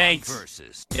 Thanks. On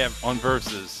Versus. Yeah, on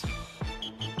Versus.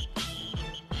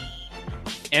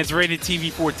 And it's rated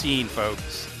TV 14,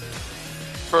 folks.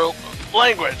 For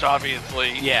language,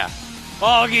 obviously. Yeah.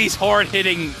 All these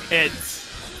hard-hitting hits.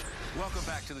 Welcome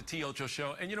back to the T Ultra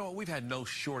Show. And you know what? We've had no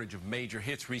shortage of major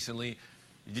hits recently.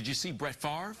 Did you see Brett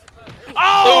Favre?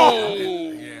 Oh!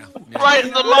 Yeah. Right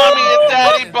in the mommy and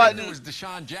daddy button. It was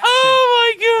Deshaun Jackson.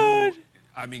 Oh, my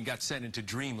God. Who, got sent into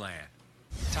dreamland.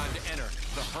 Time to enter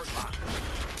the Hurt Locker.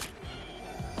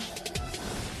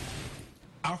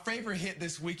 Our favorite hit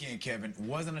this weekend, Kevin,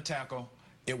 wasn't a tackle,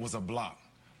 it was a block.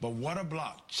 But what a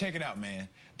block. Check it out, man.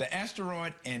 The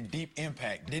asteroid in Deep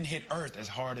Impact didn't hit Earth as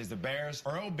hard as the Bears.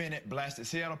 Earl Bennett blasted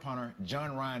Seattle punter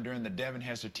John Ryan during the Devin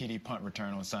Hester TD punt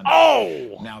return on Sunday.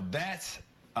 Oh! Now that's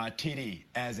a TD,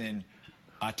 as in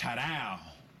a ta-dow.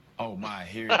 Oh, my,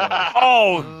 here it goes.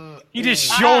 Oh! You just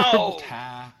showed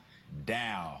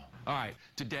Ta-dow. All right,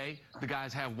 today, the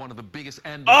guys have one of the biggest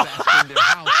and the best in their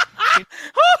house.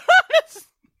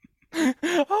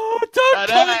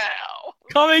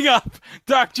 Coming up,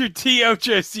 Dr. T.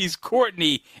 Ocho sees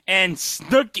Courtney and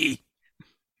Snooki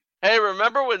Hey,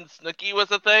 remember when Snooki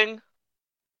was a thing?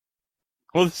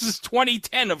 Well, this is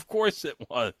 2010. Of course it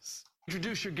was.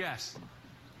 Introduce your guest.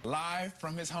 Live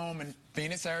from his home in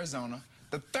Phoenix, Arizona,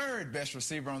 the third best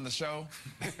receiver on the show,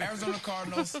 Arizona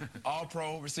Cardinals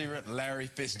All-Pro receiver Larry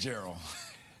Fitzgerald.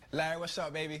 Larry, what's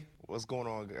up, baby? What's going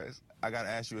on, guys? I got to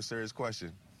ask you a serious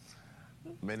question.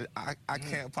 Man, I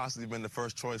can't possibly been the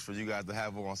first choice for you guys to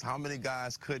have on. So how many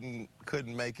guys couldn't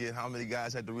make it? How many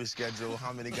guys had to reschedule?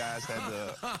 How many guys had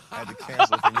to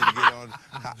cancel for me to get on?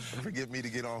 Forget me to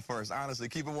get on first. Honestly,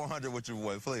 keep it 100 with your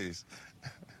boy, please.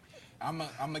 I'm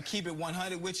gonna keep it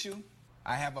 100 with you.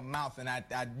 I have a mouth, and I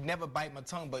never bite my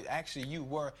tongue, but actually, you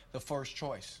were the first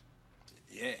choice.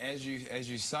 Yeah, as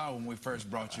you saw when we first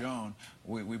brought you on,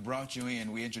 we brought you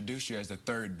in, we introduced you as the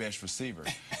third best receiver.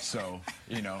 So,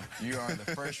 you know, you are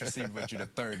the first receiver, but you're the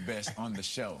third best on the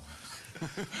show.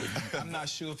 I'm not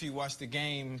sure if you watched the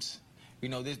games, you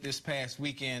know, this past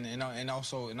weekend and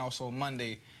also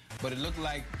Monday, but it looked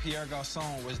like Pierre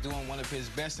Garçon was doing one of his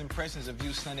best impressions of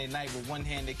you Sunday night with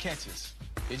one-handed catches.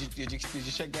 Did you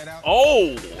check that out?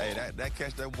 Oh! Hey, that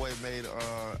catch that boy made,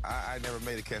 I never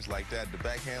made a catch like that. The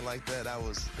backhand like that, that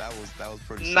was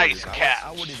pretty nice serious. catch.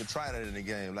 I wouldn't even try that in the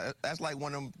game. That's like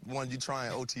one of them ones you try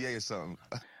in OTA or something.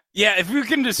 Yeah, if you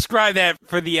can describe that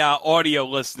for the audio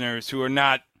listeners who are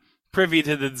not privy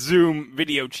to the Zoom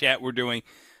video chat we're doing,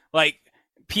 like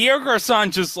Pierre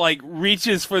Garçon just like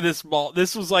reaches for this ball.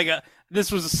 This was a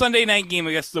Sunday night game,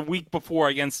 I guess, the week before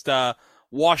against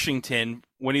Washington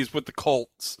when he was with the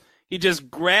Colts. He just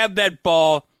grabbed that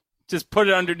ball, just put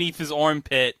it underneath his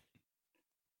armpit,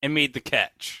 and made the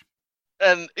catch.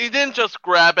 And he didn't just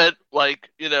grab it,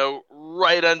 like, you know,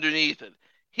 right underneath it.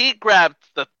 He grabbed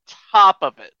the top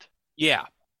of it. Yeah.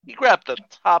 He grabbed the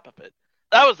top of it.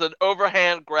 That was an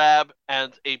overhand grab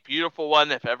and a beautiful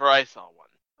one if ever I saw one.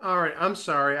 All right, I'm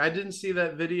sorry. I didn't see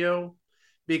that video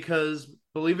because,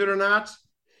 believe it or not,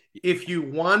 if you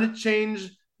want to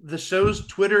change the show's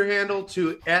Twitter handle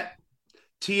to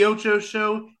 @TOcho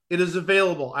Show, it is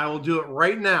available. I will do it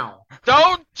right now.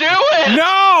 Don't do it!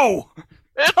 No!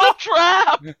 It's a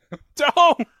trap!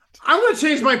 Don't! I'm going to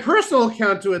change my personal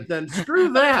account to it then.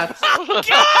 Screw that. God,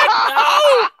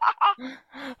 no!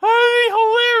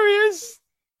 Hilarious!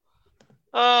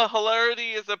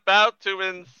 Hilarity is about to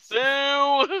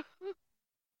ensue.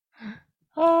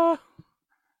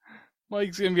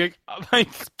 Mike's gonna be like, Mike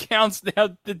counts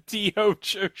down the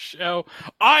T.O.Cho Show.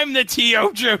 I'm the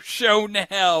T.O.Cho Show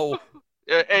now.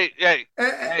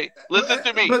 Hey, listen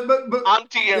to me. But I'm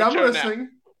T.O.Cho I'm now. listening.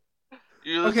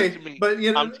 You listen to me. But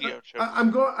you know, I'm T.O.Cho.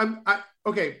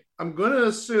 I'm going to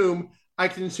assume I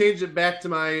can change it back to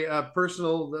my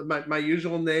personal, my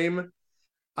usual name.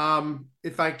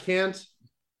 If I can't,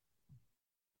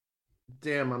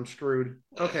 damn, I'm screwed.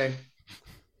 Okay.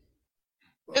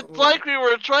 It's like we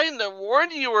were trying to warn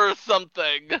you or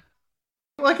something.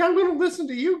 Like I'm going to listen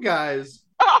to you guys.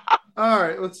 All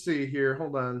right, let's see here.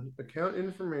 Hold on. Account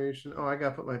information. Oh, I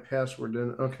got to put my password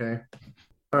in. Okay.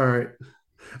 All right.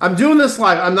 I'm doing this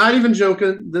live. I'm not even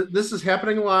joking. This is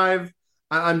happening live.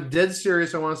 I'm dead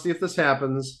serious. I want to see if this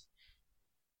happens.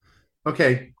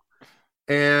 Okay.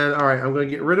 And all right, I'm going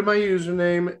to get rid of my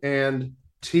username and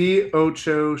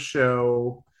T.O.Cho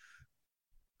Show.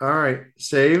 All right,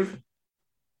 save.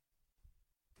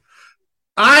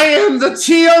 I am the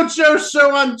T.O.Cho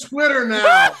Show on Twitter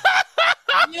now.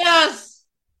 Yes.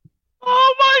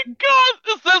 Oh my God!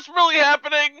 Is this really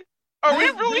happening? Are we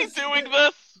really doing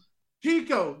this?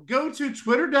 Chico, go to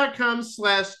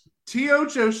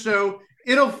twitter.com/TOcho Show.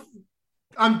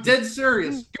 I'm dead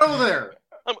serious. Go there.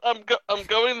 I'm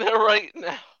going there right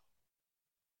now.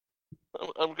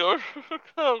 I'm going.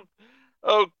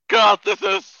 Oh God, this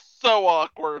is so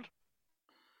awkward.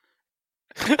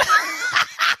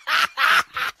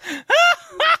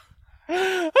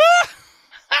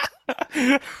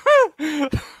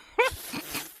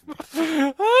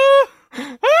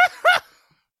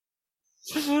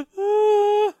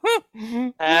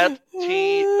 At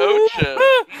T.O.Cho.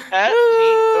 At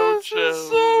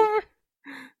T.O.Cho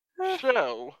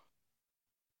Show.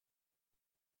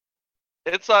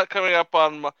 It's not coming up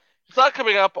on my. It's not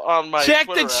coming up on my. Check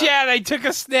Twitter the chat. I took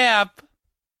a snap.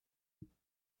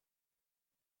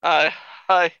 Oh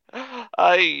my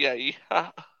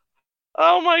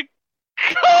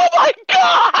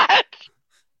God!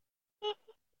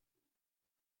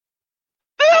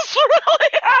 This really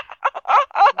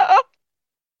happened!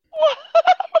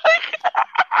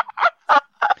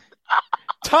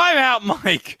 Time out,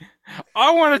 Mike.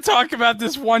 I want to talk about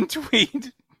this one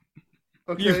tweet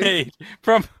you made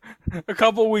from a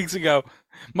couple weeks ago.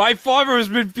 My father has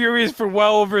been furious for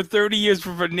well over 30 years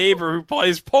with a neighbor who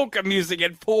plays polka music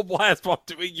at full blast while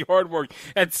doing yard work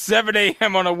at 7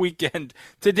 a.m. on a weekend.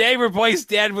 Today replaced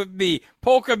Dad with me.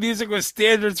 Polka music was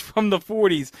standards from the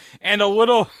 40s and a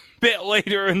little bit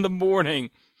later in the morning.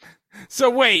 So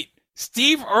wait,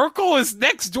 Steve Urkel is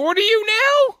next door to you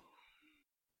now?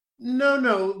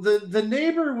 No. The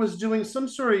neighbor was doing some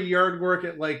sort of yard work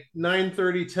at like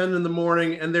 9:30, 10 in the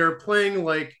morning, and they were playing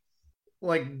like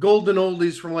golden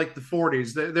oldies from like the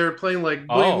 40s. They were playing like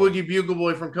Woogie Bugle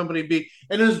Boy from Company B,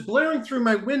 and it was blaring through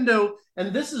my window.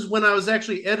 And this is when I was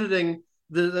actually editing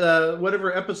the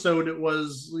whatever episode it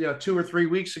was, 2 or 3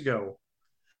 weeks ago.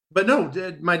 But no,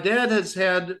 my dad has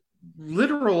had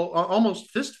literal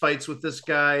almost fist fights with this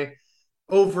guy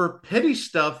over petty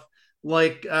stuff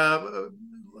like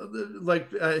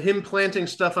him planting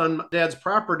stuff on Dad's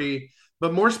property.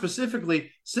 But more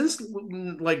specifically, since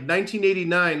like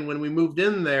 1989, when we moved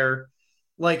in there,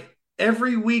 like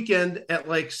every weekend at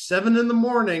like 7 in the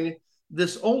morning,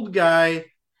 this old guy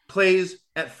plays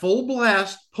at full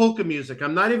blast polka music.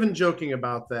 I'm not even joking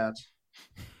about that.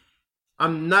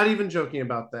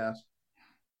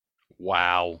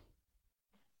 Wow.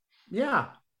 Yeah.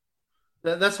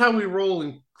 That's how we roll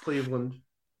in Cleveland,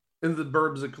 in the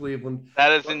burbs of Cleveland.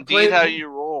 That is indeed how you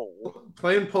roll.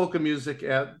 Playing polka music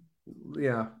at,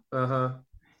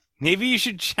 Maybe you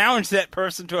should challenge that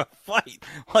person to a fight,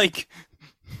 like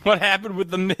what happened with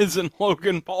The Miz and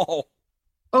Logan Paul.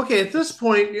 Okay, at this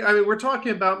point, I mean, we're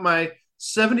talking about my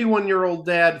 71-year-old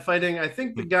dad fighting. I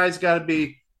think the guy's got to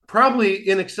be probably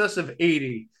in excess of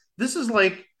 80. This is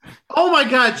like, oh my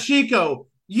God, Chico,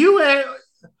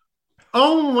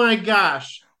 oh my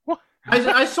gosh.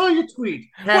 I saw your tweet.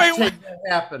 Hashtag that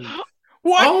happened.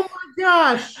 What? Oh my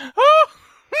gosh.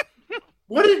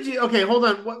 What did you? Okay, hold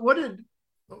on. What did?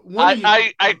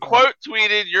 I quote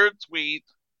tweeted your tweet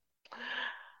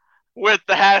with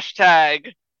the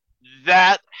hashtag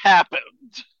that happened.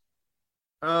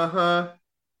 Now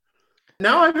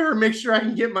I better make sure I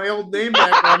can get my old name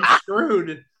back. Or I'm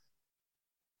screwed.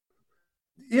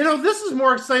 This is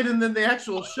more exciting than the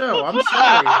actual show. I'm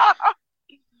sorry.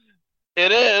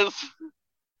 It is.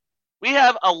 We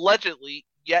have allegedly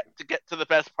yet to get to the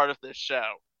best part of this show.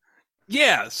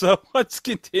 Yeah, so let's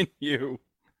continue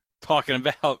talking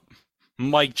about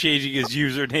Mike changing his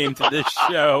username to this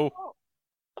show.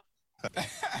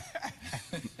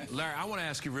 Larry, I want to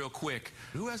ask you real quick,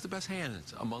 who has the best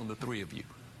hands among the three of you?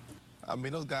 I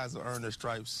mean, those guys have earned their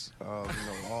stripes,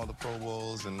 all the Pro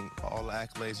Bowls and all the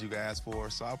accolades you can ask for.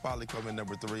 So I'll probably come in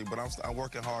number 3, but I'm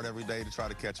working hard every day to try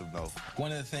to catch them, though.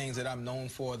 One of the things that I'm known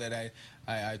for that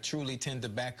I truly tend to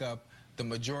back up the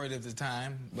majority of the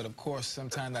time, but of course,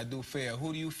 sometimes I do fail.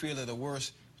 Who do you feel are the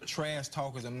worst trash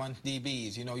talkers among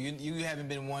DBs? You haven't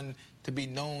been one to be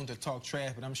known to talk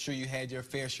trash, but I'm sure you had your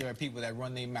fair share of people that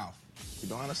run their mouth.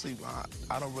 Honestly,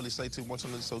 I don't really say too much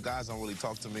on this, so guys don't really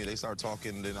talk to me. They start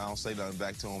talking, then I don't say nothing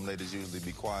back to them. They just usually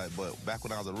be quiet. But back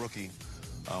when I was a rookie,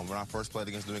 when I first played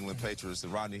against New England Patriots,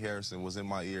 Rodney Harrison was in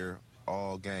my ear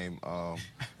all game.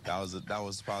 That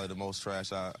was probably the most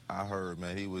trash I heard,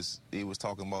 man. He was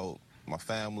talking about my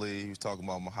family. He was talking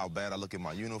about how bad I look in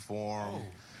my uniform. Oh.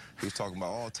 He was talking about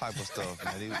all type of stuff,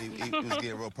 man. He was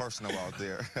getting real personal out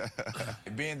there.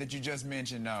 Being that you just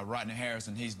mentioned Rodney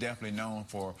Harrison, he's definitely known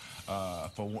for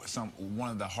one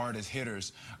of the hardest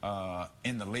hitters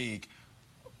in the league.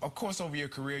 Of course, over your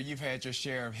career, you've had your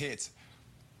share of hits.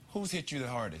 Who's hit you the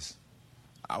hardest?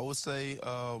 I would say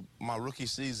my rookie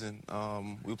season,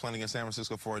 we were playing against San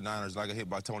Francisco 49ers, and I got hit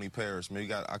by Tony Parrish.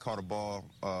 I caught a ball.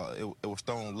 It was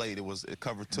thrown late. It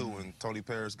covered 2, and Tony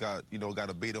Parrish got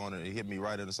a beat on it. It hit me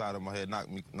right in the side of my head,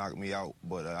 knocked me out.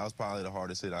 But that was probably the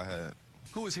hardest hit I had.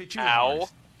 Who has hit you the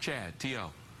hardest? Chad,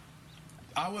 T.O.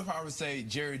 I would probably say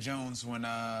Jerry Jones when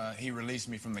he released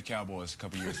me from the Cowboys a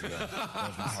couple years ago. That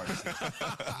was my hardest.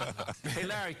 Hey,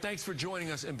 Larry, thanks for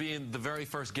joining us and being the very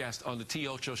first guest on the T.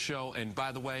 Ocho Show. And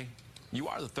by the way, you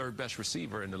are the 3rd best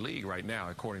receiver in the league right now,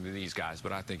 according to these guys.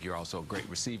 But I think you're also a great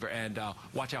receiver. And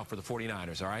watch out for the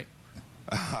 49ers, all right?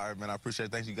 All right, man. I appreciate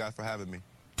it. Thank you guys for having me.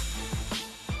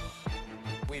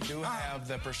 We do have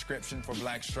the prescription for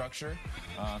black structure.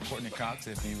 Courtney Cox,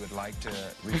 if you would like to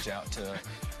reach out to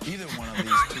either one of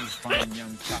these 2 fine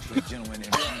young chocolate gentlemen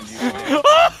in front of you today,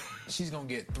 she's going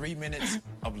to get 3 minutes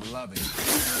of loving.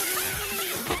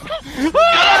 Good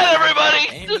night, everybody!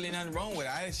 Ain't really nothing wrong with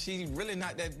her. She's really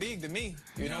not that big to me,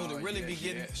 to really be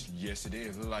getting... Yes, it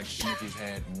is. It looks like Sniffy's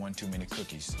had one too many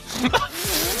cookies.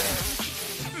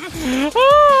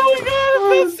 Oh my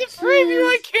God! That's the preview.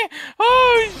 I can't.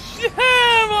 Oh shit!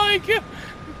 My God.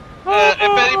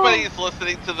 If anybody's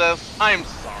listening to this, I'm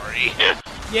sorry.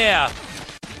 Yeah.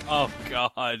 Oh,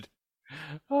 God.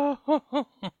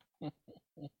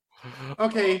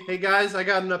 Okay, hey guys, I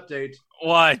got an update.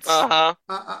 What? Uh-huh.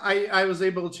 I was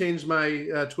able to change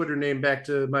my Twitter name back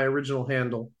to my original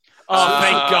handle. Oh,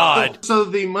 thank God. So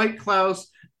the Mike Klaus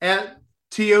at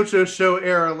T8 show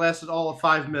era lasted all of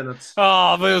 5 minutes.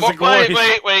 Oh, but it was a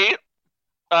glorious...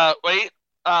 Wait.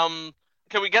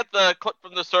 Can we get the clip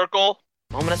from the circle?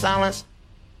 Moment of silence.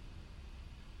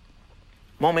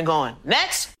 Moment going.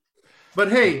 Next. But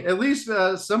hey, at least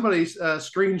somebody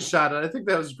screenshot it. I think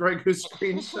that was Greg who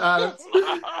screenshot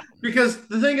it. Because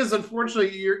the thing is,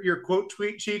 unfortunately, your quote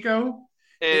tweet, Chico,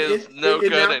 is no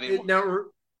good anymore.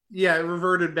 It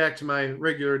reverted back to my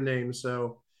regular name.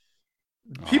 So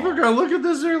people are going to look at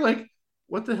this and they're like,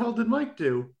 what the hell did Mike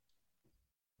do?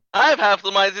 I have half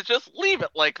the mind to just leave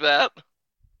it like that.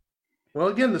 Well,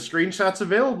 again, the screenshot's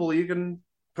available. You can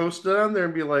post it on there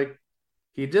and be like,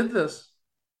 he did this.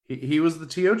 He was the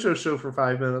T8 show for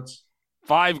 5 minutes.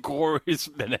 5 glorious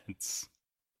minutes.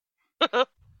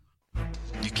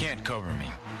 You can't cover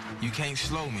me. You can't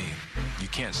slow me. You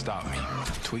can't stop me.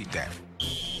 Tweet that.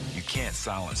 You can't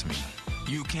silence me.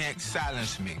 You can't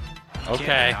silence me. You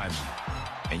Okay. can't deny me.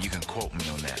 And you can quote me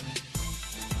on that.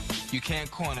 You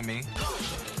can't corner me.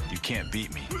 You can't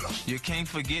beat me. You can't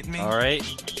forget me. All right.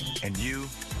 And you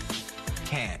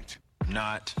can't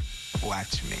not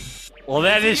watch me. Well,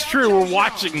 that is true. We're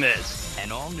watching this.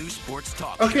 An all-new sports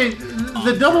talk. Okay,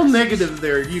 the double negative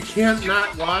there. You can't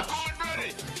not watch.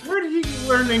 Where did he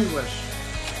learn English?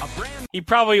 He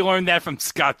probably learned that from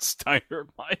Scott Steiner,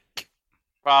 Mike.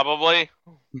 Probably.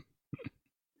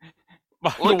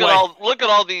 Look Look at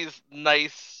all these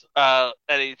nice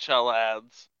NHL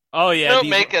ads. Oh yeah, They don't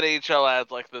make NHL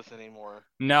ads like this anymore.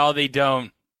 No, they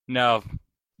don't. No,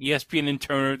 ESPN and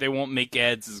Turner, they won't make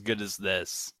ads as good as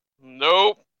this.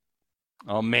 Nope.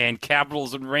 Oh man,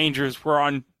 Capitals and Rangers were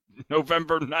on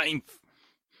November 9th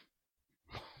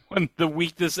when the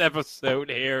week this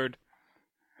episode aired.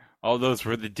 Oh, those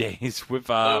were the days with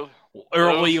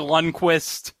early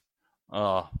Lundqvist.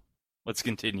 Let's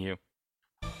continue.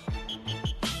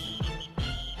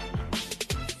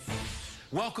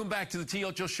 Welcome back to the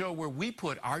T8 Show, where we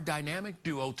put our dynamic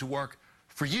duo to work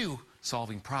for you,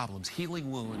 solving problems,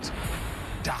 healing wounds.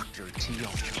 Dr.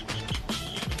 T8.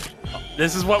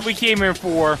 This is what we came here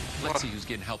for. Let's see who's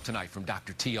getting help tonight from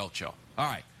Dr. T8. All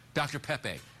right, Dr.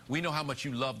 Pepe, we know how much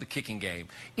you love the kicking game.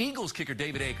 Eagles kicker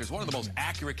David Akers, one of the most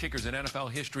accurate kickers in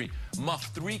NFL history,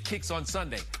 muffed 3 kicks on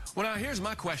Sunday. Well, now here's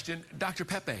my question. Dr.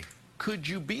 Pepe, could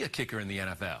you be a kicker in the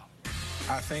NFL?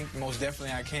 I think most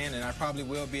definitely I can, and I probably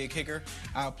will be a kicker.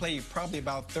 I'll play probably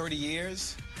about 30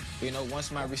 years. You know, once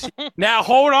my receiver... Now,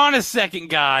 hold on a second,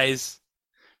 guys.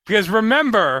 Because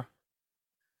remember,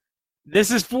 this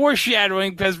is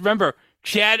foreshadowing, because remember,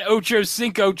 Chad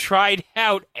Ochocinco tried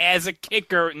out as a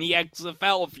kicker in the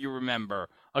XFL, if you remember,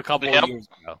 a couple of years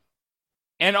ago.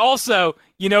 And also,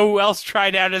 you know who else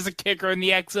tried out as a kicker in the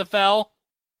XFL?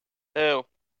 Who?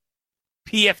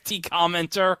 PFT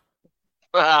commenter.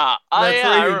 That's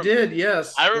right, he did,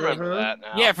 yes. I remember that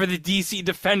now. Yeah, for the DC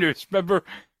Defenders. Remember,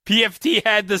 PFT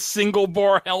had the single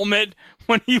bar helmet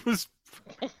when he was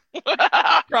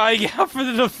trying out for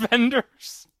the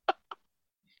Defenders.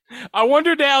 I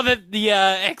wonder now that the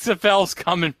XFL's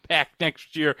coming back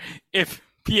next year if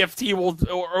PFT will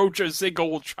or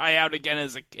Ochocinco will try out again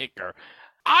as a kicker.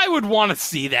 I would want to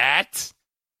see that.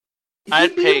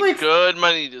 I'd pay good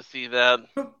money to see that.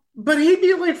 But he'd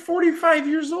be like 45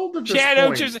 years old at this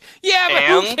point. Yeah, but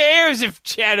who cares if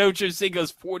Chad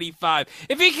Ochocinco's 45?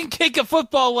 If he can kick a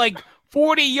football like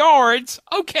 40 yards,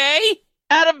 okay.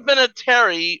 Adam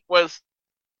Vinatieri was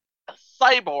a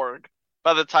cyborg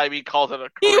by the time he called it a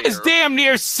career. He was damn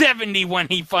near 70 when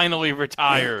he finally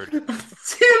retired.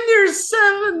 Damn near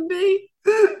 70?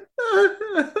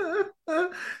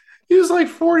 He was like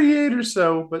 48 or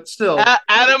so, but still.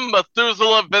 Adam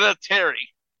Methuselah Vinatieri.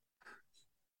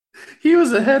 He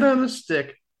was a head on a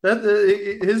stick.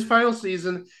 His final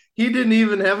season, he didn't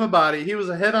even have a body. He was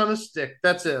a head on a stick.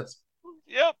 That's it.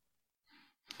 Yep.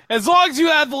 As long as you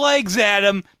have legs,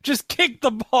 Adam, just kick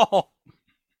the ball.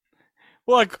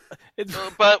 Look,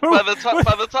 but by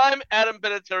the time Adam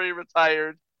Vinatieri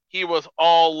retired, he was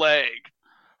all leg.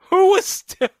 Who was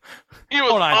He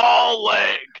was all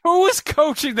leg. Who was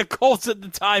coaching the Colts at the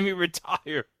time he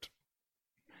retired?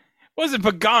 Wasn't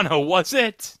Pagano, was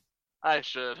it? I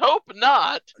should hope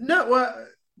not. No,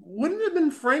 wouldn't it have been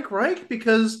Frank Reich?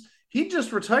 Because he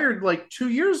just retired like 2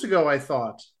 years ago, I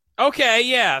thought. Okay,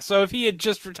 yeah. So if he had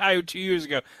just retired 2 years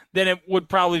ago, then it would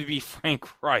probably be Frank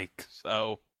Reich.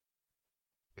 So,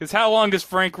 because how long has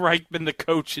Frank Reich been the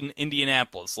coach in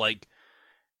Indianapolis? Like,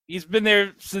 He's been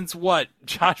there since what?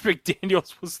 Josh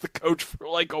McDaniels was the coach for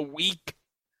like a week?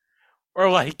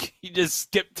 Or like he just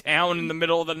skipped town in the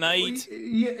middle of the night?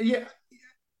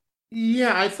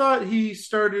 Yeah, I thought he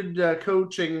started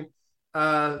coaching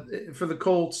for the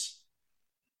Colts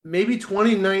maybe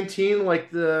 2019, like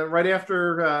right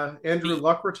after Andrew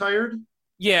Luck retired.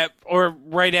 Yeah, or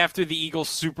right after the Eagles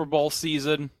Super Bowl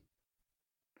season.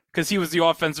 Because he was the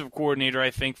offensive coordinator,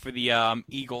 I think, for the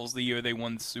Eagles the year they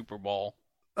won the Super Bowl.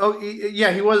 Oh,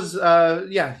 yeah, he was.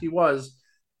 He was.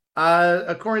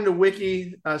 According to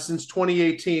Wiki, since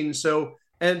 2018. So,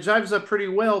 and it jives up pretty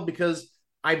well because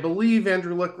I believe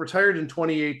Andrew Luck retired in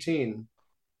 2018.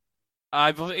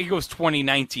 I think it was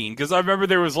 2019, because I remember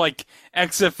there was like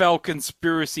XFL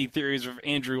conspiracy theories of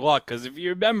Andrew Luck, because if you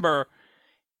remember,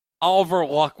 Oliver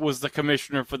Luck was the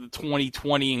commissioner for the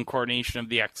 2020 incarnation of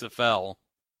the XFL.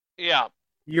 Yeah.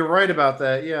 You're right about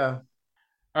that, yeah.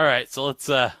 All right, so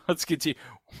let's continue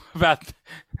about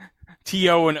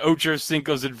T.O. and Ocho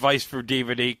Cinco's advice for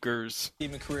David Akers.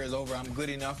 Even career is over. I'm good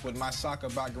enough with my soccer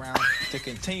background to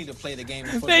continue to play the game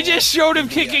of football. They just showed him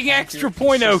kicking extra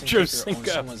point, Ocho Cinco.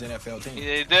 Someone's NFL team.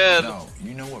 They did. No,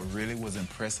 you know what really was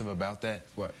impressive about that?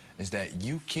 What? Is that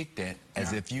you kicked that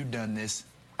as if you've done this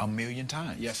a million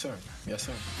times. Yes, sir. Yes,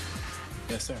 sir.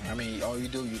 Yes, sir. I mean, all you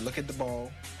do, you look at the ball,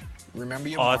 remember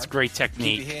your Oh, mark, that's great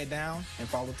technique. keep your head down, and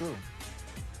follow through.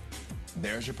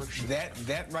 There's your picture.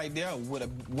 That right there would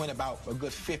have went about a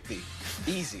good 50.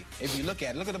 Easy. If you look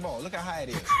at the ball. Look how high it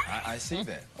is. I see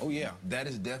that. Oh, yeah. That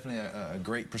is definitely a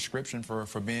great prescription for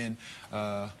being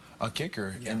a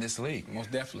kicker in this league.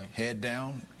 Most definitely. Head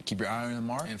down, keep your eye on the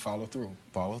mark. And follow through.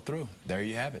 Follow through. There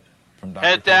you have it. From Dr.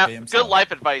 Head down. Pepe himself. Good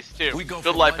life advice, too. We go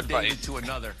Good from life one advice. David to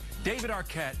another. David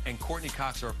Arquette and Courtney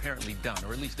Cox are apparently done,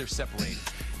 or at least they're separated.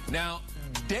 Now,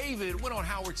 David went on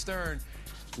Howard Stern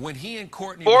when he and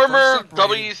Courtney Former were first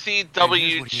separated, and here's WCW what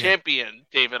he had. champion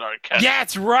David Arquette. Yeah,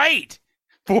 that's right.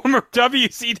 Former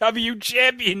WCW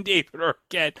champion David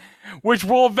Arquette, which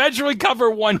we'll eventually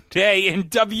cover one day in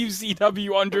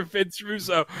WCW under Vince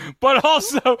Russo. But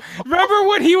also, remember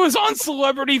when he was on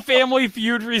Celebrity Family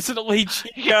Feud recently,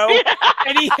 Chico? Yeah.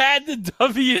 And he had the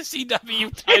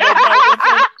WCW title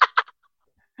belt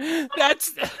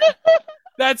with him?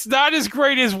 That's not as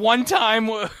great as one time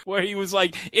where he was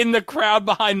like in the crowd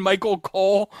behind Michael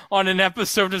Cole on an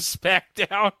episode of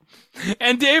SmackDown,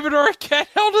 and David Arquette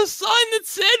held a sign that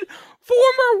said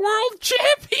 "Former World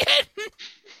Champion."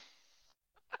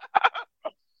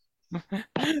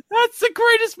 That's the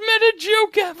greatest meta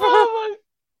joke ever. Oh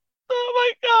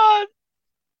my god.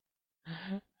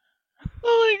 Oh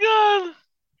my god.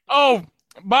 Oh,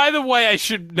 by the way, I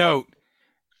should note,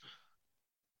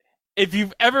 if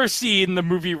you've ever seen the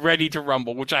movie Ready to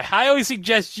Rumble, which I highly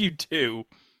suggest you do,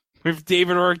 with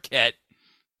David Arquette,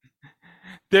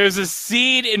 there's a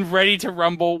scene in Ready to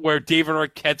Rumble where David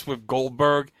Arquette's with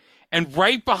Goldberg, and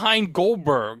right behind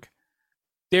Goldberg,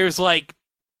 there's like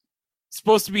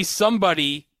supposed to be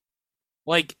somebody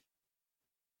like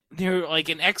near like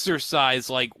an exercise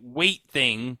like weight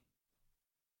thing,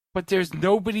 but there's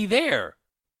nobody there.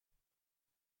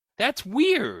 That's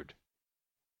weird.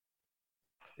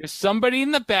 There's somebody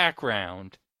in the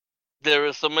background. There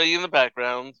is somebody in the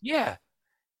background. Yeah.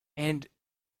 And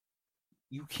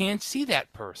you can't see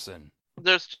that person.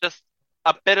 There's just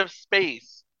a bit of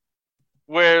space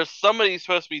where somebody's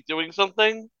supposed to be doing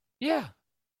something. Yeah.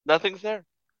 Nothing's there.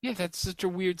 Yeah, that's such a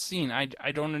weird scene. I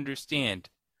don't understand.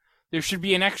 There should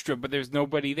be an extra, but there's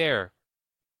nobody there.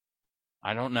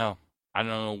 I don't know. I don't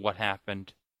know what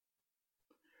happened.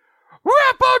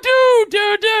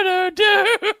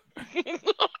 Rap-a-doo-doo-doo-doo-doo!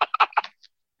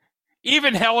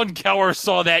 Even Helen Keller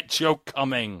saw that joke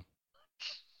coming.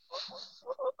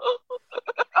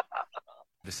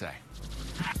 To say.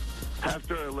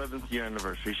 After our 11th year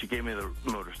anniversary, she gave me the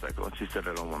motorcycle, and she said,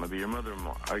 I don't want to be your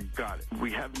mother-in-law. I got it.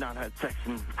 We have not had sex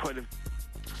in quite a...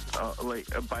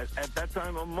 by at that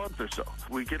time, a month or so.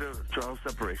 We get a trial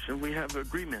separation. We have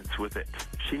agreements with it.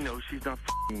 She knows she's not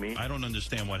f***ing me. I don't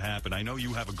understand what happened. I know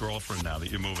you have a girlfriend now that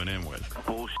you're moving in with.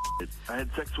 Bullshit. I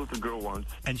had sex with a girl once.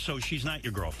 And so she's not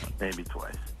your girlfriend? Maybe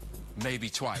twice. Maybe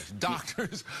twice.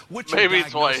 Doctors, what's your Maybe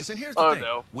diagnosis? twice. And here's the Oh, thing.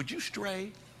 no. Would you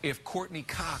stray if Courtney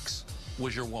Cox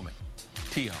was your woman?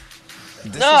 T.O.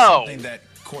 This No. is something that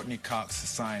Courtney Cox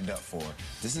signed up for.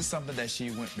 This is something that she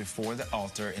went before the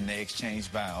altar and they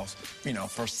exchanged vows,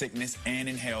 for sickness and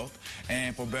in health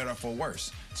and for better or for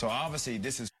worse. So obviously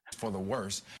this is for the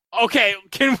worse. Okay,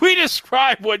 can we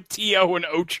describe what T.O. and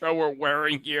Ocho are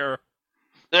wearing here?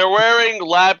 They're wearing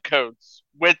lab coats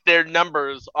with their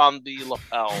numbers on the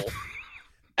lapel.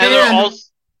 And they're also...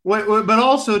 But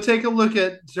also take a look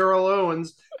at Terrell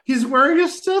Owens. He's wearing a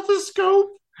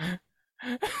stethoscope.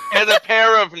 And a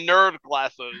pair of nerd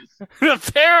glasses. A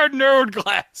pair of nerd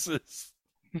glasses.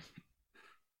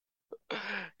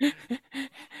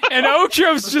 And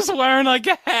Ocho's just wearing like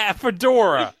a hat,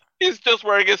 fedora. He's just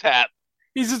wearing his hat.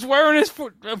 He's just wearing his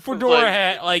fedora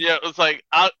hat. Like, yeah, it's like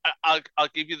I'll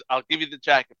give you the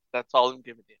jacket. That's all I'm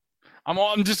giving you.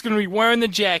 I'm just gonna be wearing the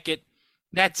jacket.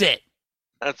 That's it.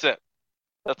 That's it.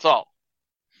 That's all.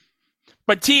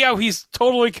 But T.O., he's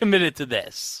totally committed to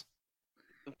this.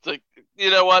 It's like, you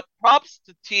know what? Props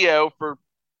to T.O. for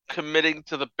committing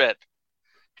to the bit.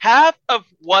 Half of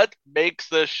what makes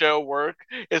this show work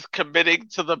is committing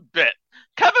to the bit.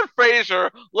 Kevin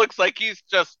Frazier looks like he's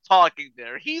just talking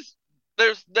there.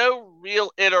 There's no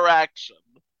real interaction.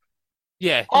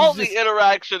 Yeah. All the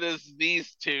interaction is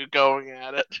these two going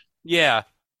at it. Yeah.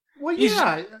 Well,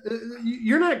 yeah.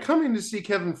 You're not coming to see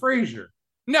Kevin Frazier.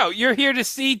 No, you're here to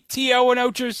see T.O. and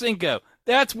Ocho Cinco.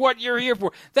 That's what you're here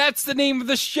for. That's the name of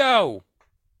the show.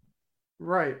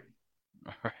 Right.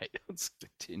 All right, let's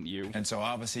continue. And so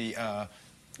obviously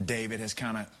David has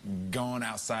kind of gone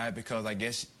outside because I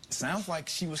guess sounds like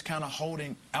she was kind of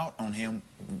holding out on him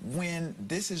when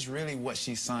this is really what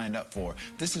she signed up for.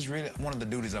 This is really one of the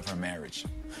duties of her marriage.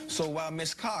 So while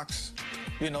Miss Cox,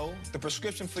 you know, the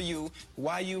prescription for you,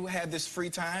 while you have this free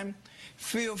time,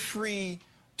 feel free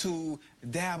to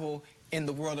dabble in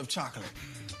the world of chocolate.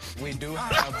 We do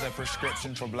have the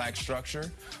prescription for Black Structure.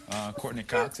 Courtney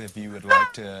Cox, if you would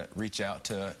like to reach out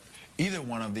to either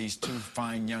one of these two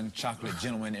fine young chocolate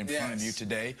gentlemen in front of you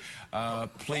today,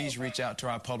 please reach out to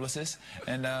our publicist,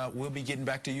 and we'll be getting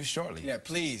back to you shortly. Yeah,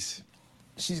 please.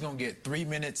 She's going to get 3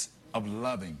 minutes of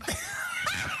loving.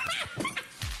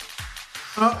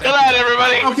 Good night,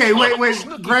 everybody. Okay,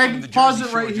 wait. Greg, pause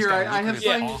it right here. I have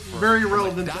something very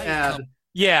relevant to add.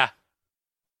 Yeah.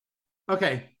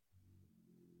 Okay.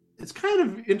 It's kind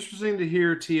of interesting to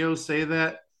hear T.O. say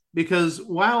that because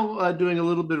while doing a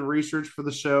little bit of research for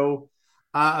the show,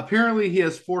 apparently he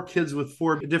has 4 kids with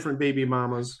 4 different baby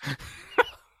mamas.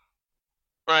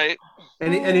 Right.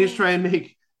 And he's trying to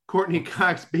make Courtney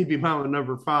Cox baby mama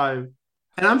number 5.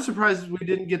 And I'm surprised we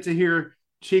didn't get to hear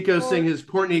Chico sing his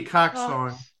Courtney Cox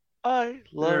song. I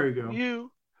love There you go.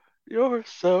 you. You're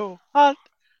so hot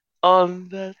on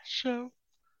that show.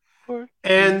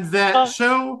 And that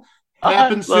show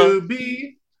happens to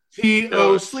be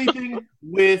T.O. sleeping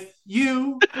with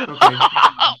you. Okay.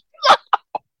 That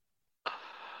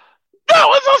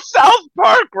was a South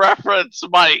Park reference,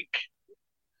 Mike.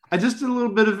 I just did a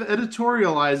little bit of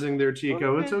editorializing there,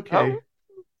 Chico. It's okay.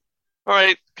 All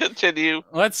right, continue.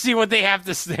 Let's see what they have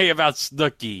to say about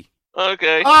Snooki.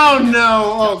 Okay. Oh,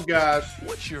 no. Oh, gosh.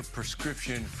 What's your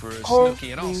prescription for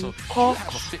Snooki? And also, do you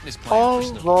have a fitness plan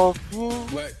for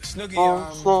Snooki? But Snooki,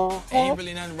 ain't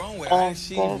really nothing wrong with her.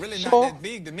 She's really not that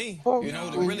big to me. You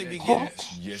know, to really be getting it.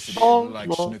 Yes, it is. Like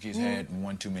Snooki's had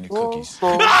one too many cookies.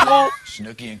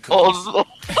 Snooki and cookies.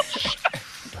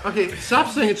 Okay,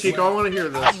 stop singing, Chico. I want to hear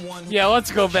this. Yeah,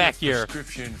 let's go back here.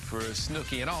 Prescription for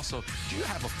Snooki. And also, do you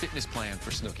have a fitness plan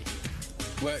for Snooki?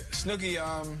 But Snooki,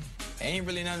 ain't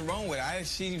really nothing wrong with her.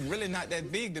 She's really not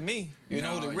that big to me. You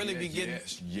know, to really be getting...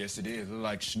 Yes, it is.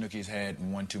 Like Snooki's had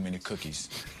one too many cookies.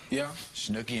 Yeah.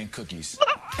 Snooki and cookies.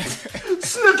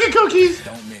 Snooki cookies!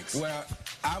 Don't mix. Well,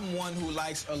 I'm one who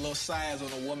likes a little size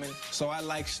on a woman, so I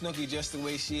like Snooki just the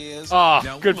way she is. Oh,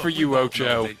 Now, good look, for we you, both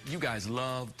know Ocho. that you guys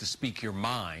love to speak your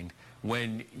mind.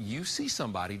 When you see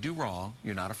somebody do wrong,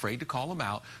 you're not afraid to call them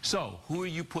out. So, who are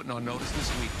you putting on notice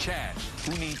this week? Chad,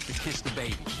 who needs to kiss the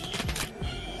baby?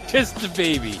 Kiss the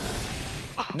baby.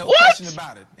 No question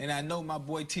about it. And I know my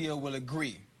boy T.O. will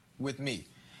agree with me.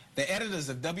 The editors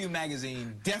of W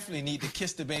Magazine definitely need to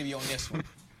kiss the baby on this one.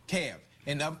 Kev,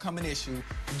 in the upcoming issue,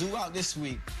 due out this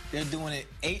week, they're doing an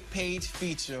 8-page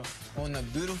feature on the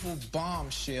beautiful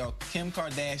bombshell Kim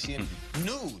Kardashian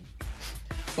nude.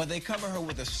 But they cover her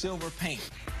with a silver paint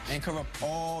and cover up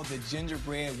all the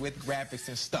gingerbread with graphics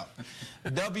and stuff.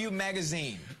 W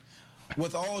Magazine,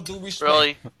 with all due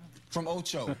respect from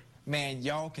Ocho, man,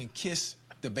 y'all can kiss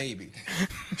the baby.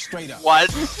 Straight up. What?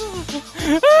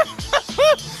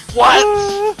 What?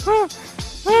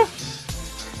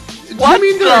 I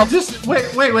mean,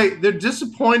 they're wait. They're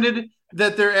disappointed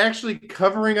that they're actually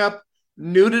covering up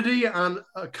nudity on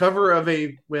a cover of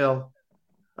a, well,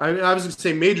 I was going to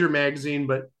say major magazine,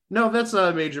 but no, that's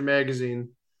not a major magazine.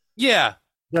 Yeah.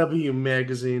 W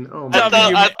Magazine. Oh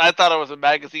my I thought it was a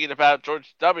magazine about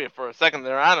George W. for a second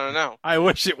there. I don't know. I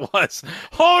wish it was.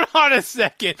 Hold on a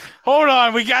second. Hold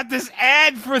on. We got this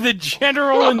ad for the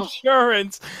General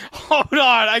Insurance. Hold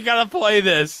on. I got to play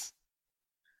this.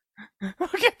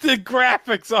 Look at the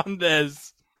graphics on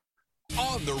this.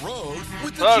 On the road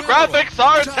with the The General. graphics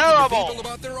are Talking to terrible. people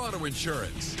about their auto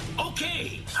insurance.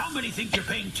 Okay, how many think you're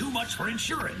paying too much for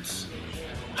insurance?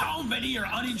 How many are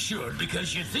uninsured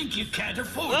because you think you can't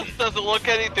afford This it? doesn't look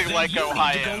anything Then like you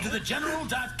Ohio. need to go to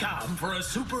thegeneral.com for a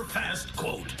super fast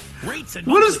quote. Rates and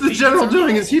What is the monthly General payments are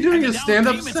doing? low, Is he doing and a the down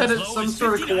stand-up payment's set as at low some as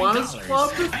sort of Kiwanis $59.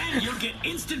 club? And you'll get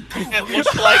instant proof It of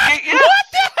looks your like it, yes. What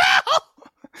the hell?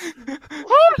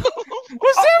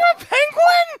 Was there a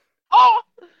penguin? Oh,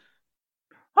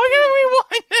 I'm gonna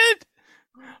rewind it.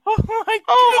 Oh my god.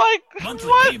 oh my! monthly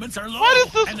What? payments are low. What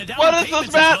is this? And the down What is payment's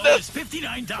this as low madness?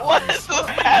 as $59. What is this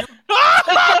And madness?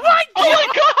 Oh my Oh my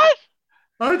god!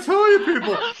 I tell you,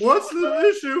 people, what's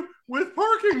the issue with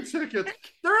parking tickets?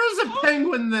 There is a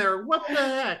penguin there. What the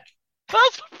heck?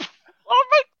 That's oh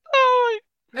my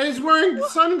god! And he's wearing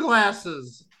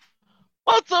sunglasses.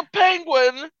 What's a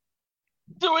penguin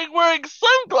doing wearing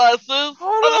sunglasses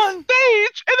on a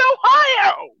stage in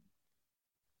Ohio?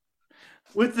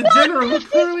 With the General who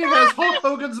clearly has Hulk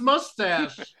Hogan's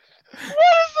mustache. What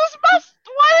is this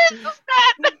What is this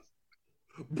madness?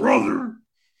 Brother.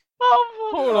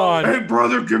 Oh, Hold on. Hey,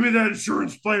 brother, give me that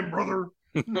insurance claim, brother.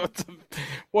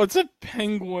 What's a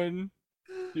penguin?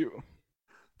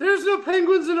 There's no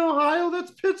penguins in Ohio.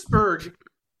 That's Pittsburgh.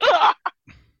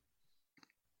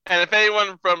 And if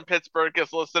anyone from Pittsburgh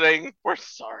is listening, we're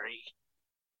sorry.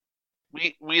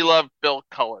 We love Bill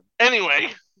Cullen.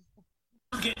 Anyway.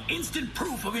 Get instant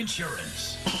proof of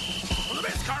insurance. For the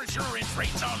best car insurance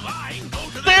rates online, go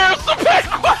to There's the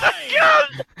penguin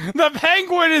again! The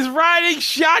penguin is riding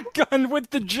shotgun with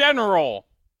the General.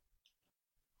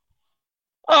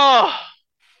 Oh.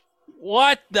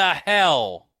 What the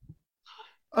hell?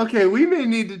 Okay, we may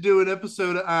need to do an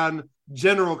episode on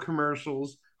General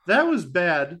commercials. That was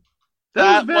bad.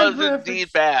 That bad was graphics.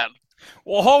 indeed bad.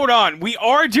 Well, hold on. We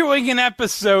are doing an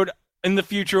episode in the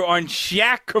future on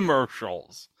Shaq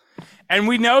commercials. And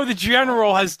we know the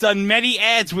General has done many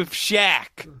ads with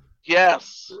Shaq.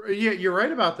 Yes. Yeah, you're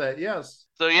right about that. Yes.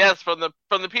 So yes, from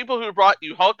the people who brought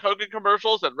you Hulk Hogan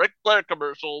commercials and Ric Flair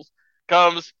commercials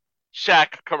comes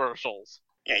Shaq commercials.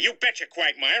 Yeah, you betcha,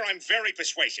 Quagmire. I'm very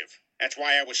persuasive. That's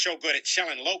why I was so good at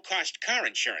selling low-cost car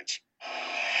insurance.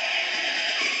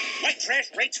 Like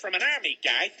fast rates from an army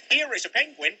guy, here is a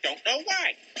penguin, don't know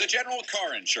why. The General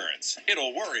Car Insurance.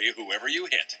 It'll worry whoever you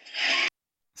hit.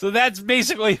 So that's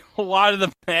basically a lot of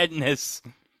the madness.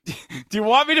 Do you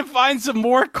want me to find some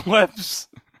more clips?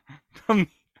 Oh,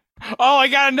 I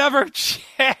got another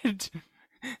Chad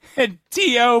and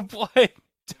T.O. play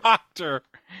Doctor.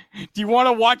 Do you want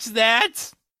to watch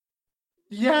that?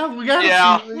 Yeah, we got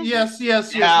to see.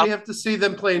 Yes. Yeah. We have to see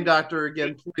them playing Doctor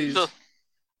again, please.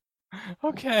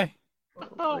 Okay.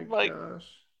 Oh my gosh.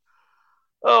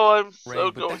 Oh, I'm so Ray,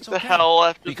 but going that's to okay, hell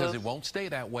after because this. it won't stay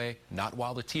that way, not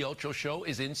while the T. Ocho Show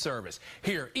is in service.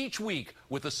 Here each week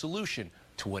with a solution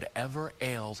to whatever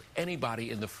ails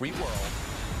anybody in the free world,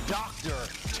 Dr.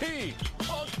 T.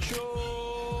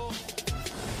 Ocho.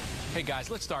 Hey guys,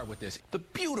 let's start with this. The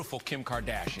beautiful Kim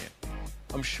Kardashian.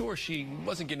 I'm sure she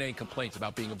wasn't getting any complaints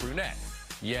about being a brunette,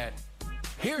 yet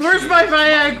Where's my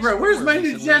Viagra? Where's my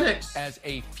Nugenics? As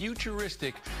a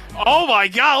futuristic. Oh my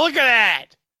god, look at that!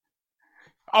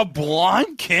 A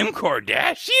blonde Kim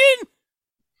Kardashian?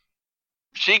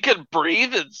 She can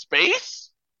breathe in space?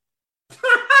 She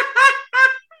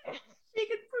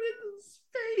can breathe in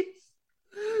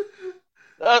space.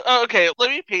 Okay, let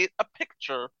me paint a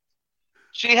picture.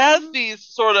 She has these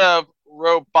sort of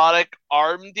robotic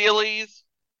arm dealies,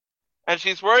 and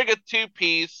she's wearing a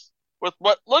two-piece with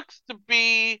what looks to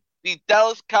be the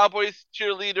Dallas Cowboys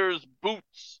cheerleaders'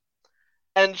 boots,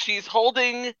 and she's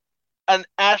holding an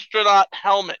astronaut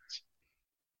helmet.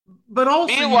 But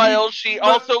also, meanwhile, she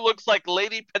also looks like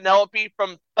Lady Penelope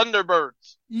from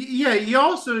Thunderbirds. Yeah, you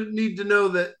also need to know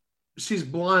that she's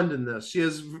blonde in this. She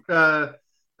has, I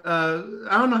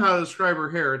don't know how to describe her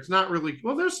hair. It's not really,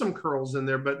 well, there's some curls in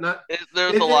there, but not.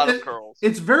 There's a lot of curls.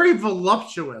 It's very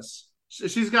voluptuous.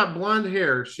 She's got blonde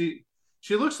hair. She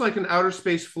looks like an outer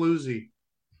space floozy.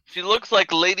 She looks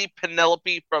like Lady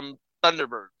Penelope from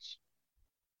Thunderbirds.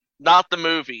 Not the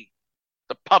movie.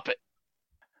 The puppet.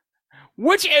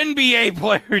 Which NBA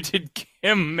player did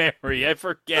Kim marry? I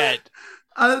forget.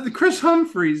 Chris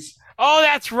Humphries. Oh,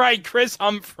 that's right, Chris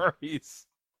Humphries.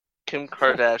 Kim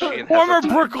Kardashian. Former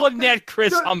Brooklyn Net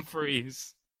Chris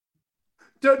Humphries.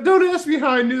 Don't ask me how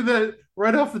I knew that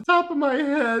right off the top of my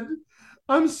head.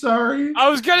 I'm sorry. I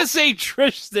was gonna say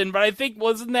Tristan, but I think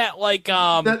wasn't that like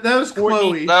that was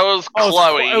Chloe. That was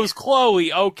Chloe. It was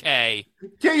Chloe. Okay.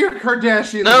 Get your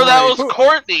Kardashian. No, that right. was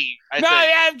Courtney. I think.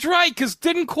 That's right. Because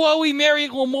didn't Chloe marry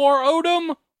Lamar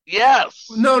Odom? Yes.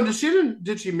 No,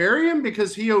 did she marry him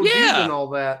because he OD'd and all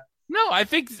that? No, I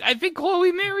think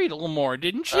Khloe married Lamar,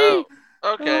 didn't she? Oh,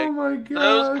 okay. Oh my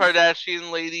Those gosh.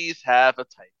 Kardashian ladies have a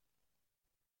type.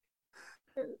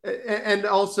 And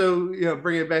also,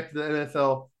 bring it back to the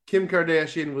NFL. Kim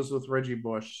Kardashian was with Reggie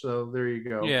Bush, so there you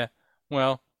go. Yeah.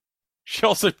 Well, she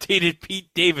also dated Pete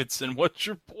Davidson. What's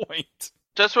your point?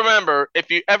 Just remember,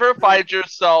 if you ever find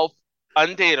yourself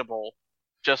undateable,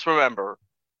 just remember,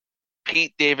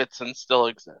 Pete Davidson still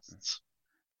exists.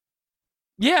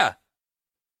 Yeah.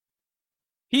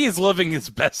 He is living his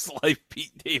best life,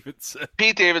 Pete Davidson.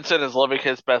 Pete Davidson is living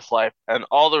his best life, and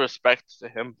all the respect to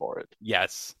him for it.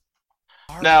 Yes.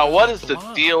 Now, what is the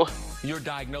deal? Your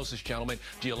diagnosis, gentlemen.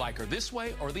 Do you like her this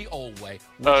way or the old way?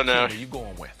 Which Oh, no. kid are you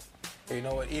going with? You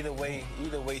know what? Either way,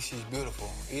 she's beautiful.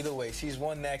 Either way, she's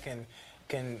one that can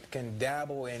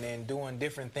dabble in doing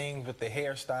different things with the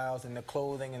hairstyles and the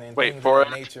clothing and Wait things for of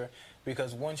that it. nature.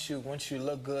 Because once you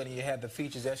look good and you have the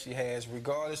features that she has,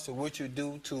 regardless of what you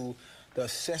do to the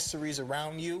accessories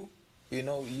around you,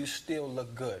 you still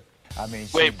look good. I mean,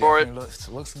 she Wait for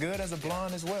definitely looks good as a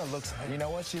blonde as well. You know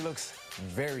what? She looks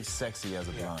very sexy as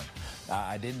a blonde.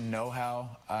 I didn't know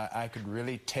how I could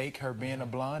really take her being a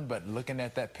blonde, but looking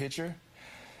at that picture,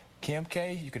 Kim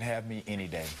K, you could have me any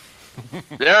day.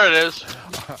 There it is.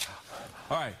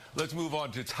 All right, let's move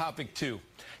on to topic 2.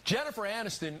 Jennifer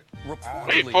Aniston Wait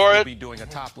reportedly for will it. be doing a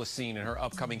topless scene in her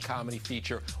upcoming comedy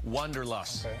feature,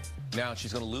 Wonderlust. Okay. Now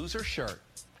she's going to lose her shirt.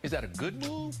 Is that a good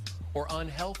move or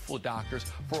unhealthful, doctors,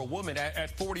 for a woman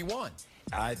at 41?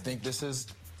 I think this is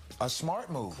a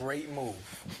smart move. Great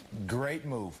move. Great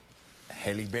move.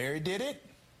 Halle Berry did it,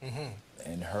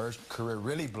 and her career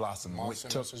really blossomed. Monster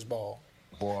Mrs. Ball.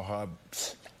 Boy, her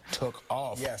took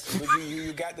off. Yes, but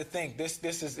you got to think this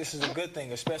is a good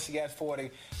thing, especially at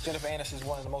 40. Jennifer Aniston is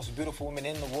one of the most beautiful women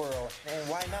in the world, and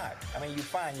why not? I mean,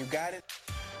 you got it,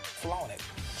 flaunt it.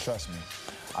 Trust me,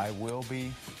 I will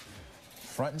be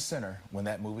front and center when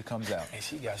that movie comes out. And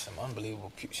she got some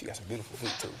unbelievable, she got some beautiful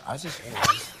feet too. I just,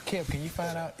 Kim, can you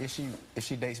find out if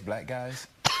she dates black guys?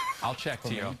 I'll check,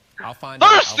 Tio. I'll find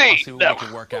out. I'll see what we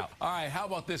can work out. All right, how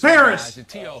about this one, Paris guys? And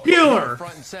Tio, Bueller. you're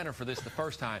front and center for this the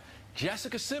first time.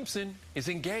 Jessica Simpson is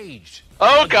engaged.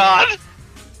 Oh, God.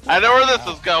 I know where this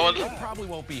is going. It probably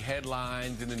won't be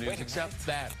headlines in the news, except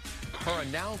that her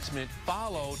announcement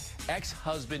followed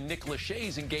ex-husband Nick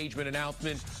Lachey's engagement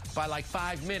announcement by like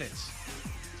 5 minutes.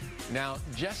 Now,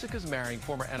 Jessica's marrying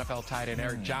former NFL tight end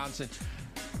Eric Johnson.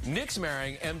 Nick's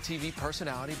marrying MTV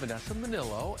personality Vanessa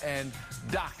Minnillo. And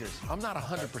doctors, I'm not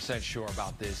 100% sure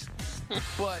about this,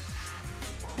 but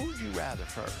who'd you rather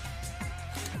first?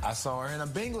 I saw her in a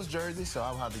Bengals jersey, so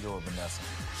I'll have to go with Vanessa.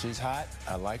 She's hot.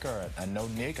 I like her. I know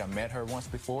Nick. I met her once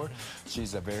before.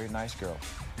 She's a very nice girl.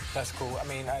 That's cool. I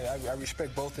mean, I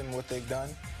respect both of them, what they've done.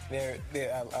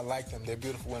 I like them. They're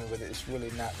beautiful women, but it's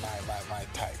really not my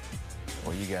type.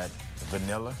 Well, you got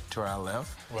Vanilla to our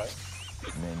left. Right.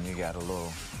 And then you got a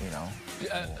little,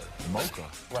 mocha.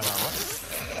 Right.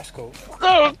 That's cool.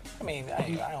 Oh. I mean,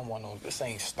 I don't want no. This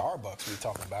ain't Starbucks we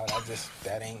talking about.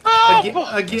 That ain't.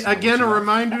 Again, a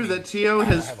reminder that Tio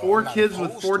has 4 kids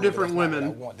with 4 different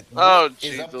women. Oh, Is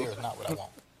Jesus. up there is not what I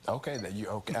want. Okay,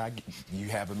 you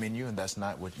have a menu, and that's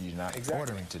not what you're not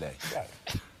ordering today. Got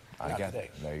it. I got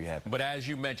it. There you have it. But as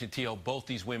you mentioned, Tio, both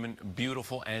these women,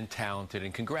 beautiful and talented,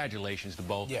 and congratulations to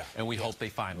both. Yeah. And we hope they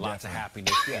find lots of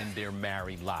happiness in their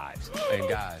married lives. And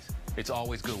guys, it's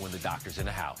always good when the doctor's in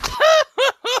the house.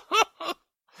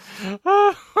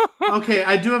 Okay,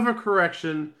 I do have a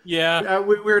correction. Yeah.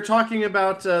 We were talking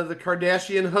about the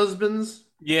Kardashian husbands.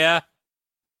 Yeah.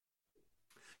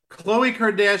 Khloe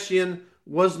Kardashian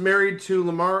was married to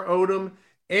Lamar Odom,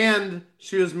 and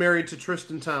she was married to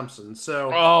Tristan Thompson.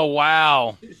 So, Oh,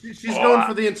 wow. she's going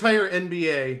for the entire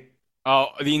NBA. Oh,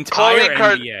 the entire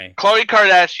NBA. Khloe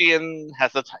Kardashian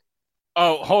has a type.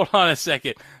 Oh, hold on a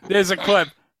second. There's a clip.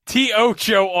 T.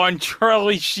 Ocho on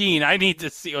Charlie Sheen. I need to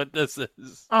see what this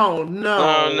is. Oh no!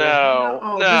 Oh no!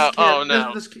 Oh,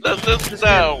 No! this can't- Oh no! this This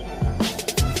no!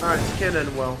 All right, this can't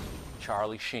end well.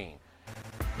 Charlie Sheen.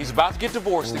 He's about to get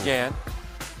divorced again.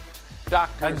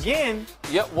 Doctors. Again?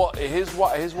 Yeah, well, his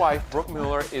wife, Brooke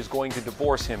Mueller, is going to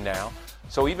divorce him now.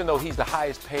 So even though he's the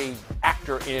highest paid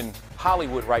actor in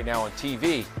Hollywood right now on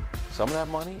TV, some of that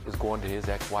money is going to his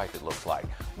ex-wife, it looks like.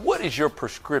 What is your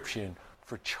prescription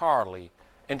for Charlie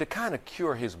and to kind of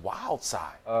cure his wild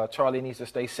side? Charlie needs to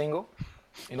stay single.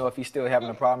 You know, if he's still having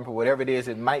a problem for whatever it is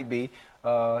it might be.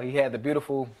 He had the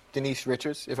beautiful Denise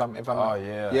Richards, if I'm Oh,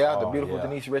 yeah. Yeah, the Oh, beautiful yeah.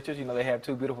 Denise Richards. You know, they have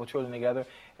 2 beautiful children together.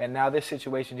 And now this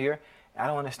situation here, I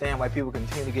don't understand why people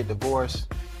continue to get divorced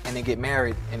and then get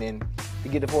married and then to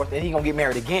get divorced, and he gonna get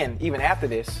married again even after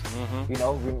this. Mm-hmm. You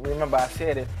know, remember I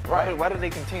said it. Right? Why do they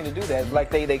continue to do that? Like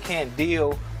they can't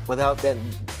deal without that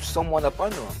someone up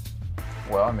under them.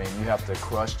 Well, I mean, you have to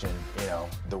question, you know,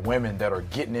 the women that are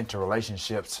getting into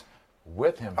relationships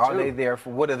with him. Are too. they there for?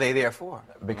 What are they there for?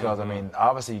 Because I mean,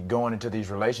 obviously, going into these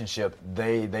relationships,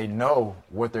 they know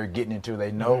what they're getting into.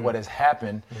 They know what has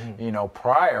happened, you know,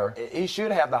 prior. He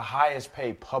should have the highest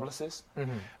paid publicist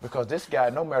because this guy,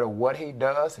 no matter what he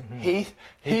does, he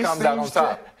comes out on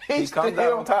top. He comes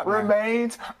out on top.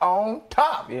 Remains on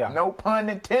top. Yeah. No pun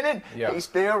intended. Yeah. He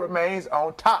still remains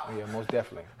on top. Yeah, most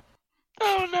definitely.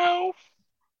 Oh no.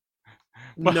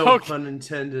 No pun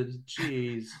intended.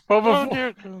 Jeez.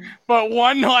 But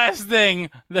one last thing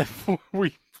before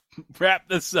we wrap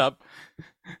this up.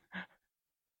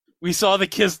 We saw the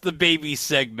Kiss the Baby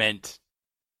segment.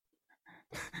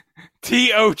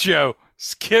 T. Ocho,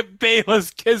 Skip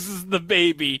Bayless kisses the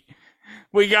baby.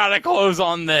 We gotta close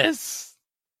on this.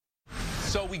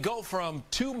 So we go from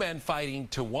two men fighting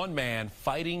to one man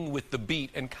fighting with the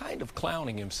beat and kind of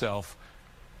clowning himself.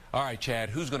 All right, Chad,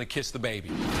 who's going to kiss the baby?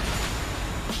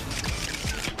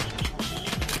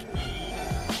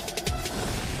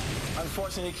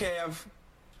 Unfortunately, Kev,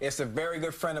 it's a very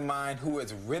good friend of mine who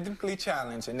is rhythmically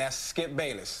challenged, and that's Skip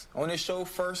Bayless. On his show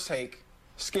First Take,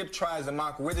 Skip tries to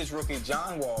mock Wizards rookie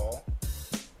John Wall,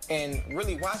 and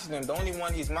really watching him, the only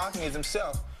one he's mocking is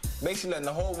himself, basically letting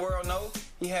the whole world know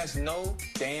he has no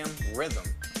damn rhythm.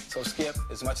 So Skip,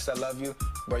 as much as I love you,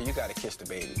 bro, you gotta kiss the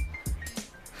baby.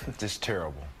 This is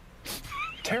terrible.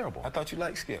 Terrible. I thought you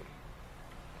liked Skip.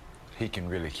 He can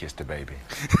really kiss the baby.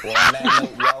 Well, on that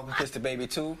note, y'all can kiss the baby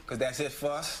too, because that's it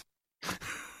for us.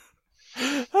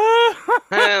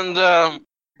 And,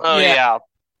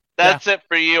 that's it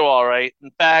for you, all right. In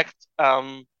fact,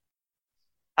 I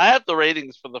have the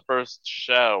ratings for the first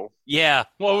show. Yeah,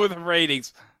 what were the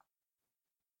ratings?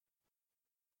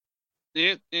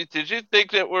 Did you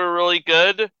think that we're really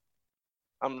good?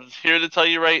 I'm here to tell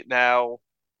you right now,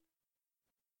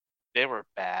 they were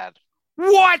bad.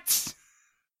 What?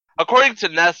 According to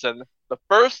Nesson, the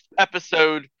first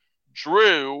episode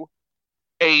drew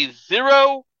a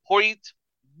 0.1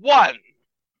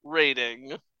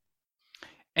 rating.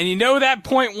 And you know that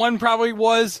 0.1 probably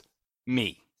was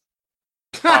me.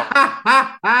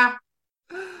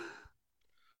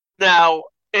 Now,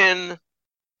 in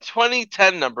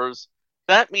 2010 numbers,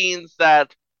 that means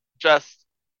that just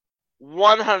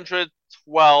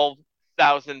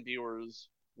 112,000 viewers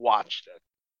watched it.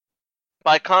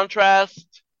 By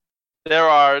contrast, there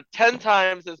are 10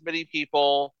 times as many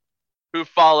people who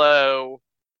follow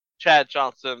Chad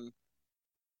Johnson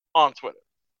on Twitter.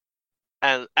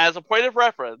 And as a point of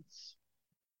reference,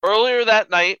 earlier that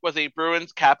night was a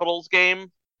Bruins Capitals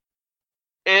game.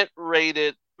 It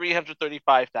rated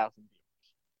 335,000 viewers.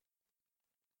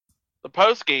 The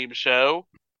post-game show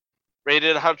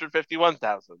rated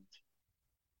 151,000.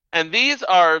 And these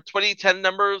are 2010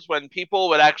 numbers when people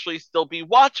would actually still be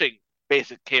watching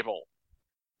basic cable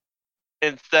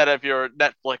instead of your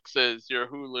Netflixes, your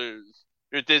Hulus,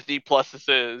 your Disney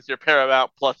Pluses, your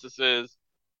Paramount Pluses,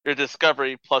 your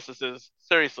Discovery Pluses.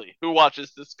 Seriously, who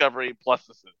watches Discovery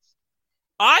Pluses?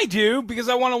 I do, because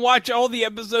I want to watch all the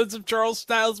episodes of Charles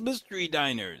Styles Mystery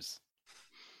Diners.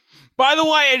 By the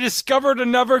way, I discovered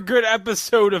another good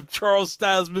episode of Charles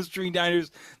Styles Mystery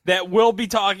Diners that we'll be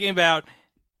talking about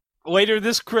later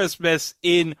this Christmas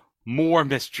in more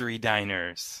Mystery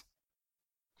Diners.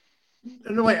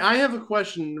 No, wait, I have a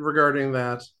question regarding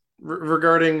that,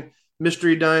 regarding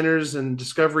Mystery Diners and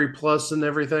Discovery Plus and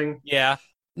everything. Yeah.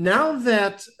 Now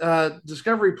that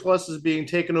Discovery Plus is being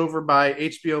taken over by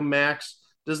HBO Max,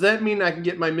 does that mean I can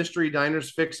get my Mystery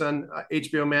Diners fix on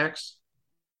HBO Max?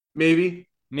 Maybe.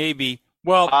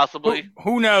 Well, possibly.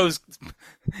 Who knows?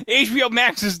 HBO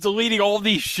Max is deleting all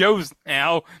these shows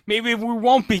now. Maybe we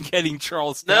won't be getting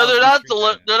Charles Styles. No, they're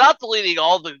not deleting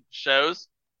all the shows.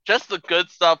 Just the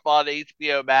good stuff on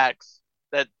HBO Max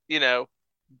that,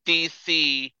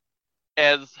 DC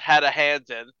has had a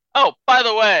hand in. Oh, by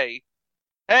the way,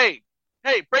 hey,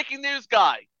 breaking news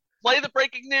guy, play the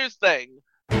breaking news thing.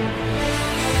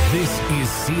 This is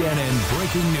CNN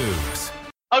Breaking News.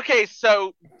 Okay,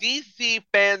 so DC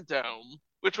Fandom,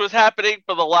 which was happening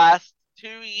for the last 2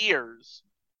 years,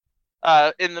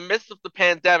 in the midst of the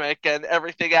pandemic and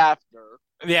everything after.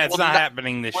 Yeah, it's not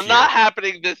happening this year. Not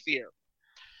happening this year.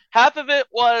 Half of it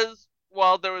was,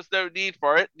 well, there was no need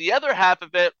for it. The other half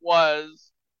of it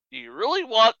was, do you really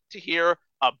want to hear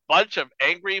a bunch of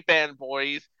angry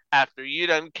fanboys after you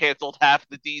done canceled half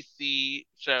the DC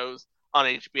shows on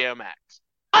HBO Max?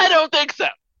 I don't think so.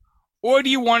 Or do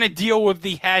you want to deal with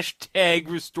the hashtag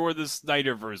Restore the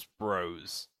Snyderverse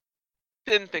bros?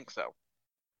 Didn't think so.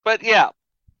 But yeah,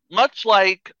 much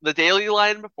like the Daily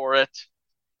Line before it,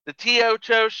 the T.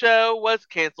 Ocho show was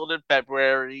canceled in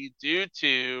February due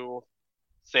to,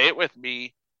 say it with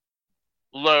me,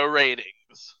 low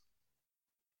ratings.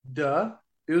 Duh.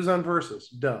 It was on Versus.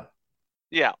 Duh.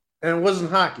 Yeah. And it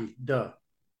wasn't hockey. Duh.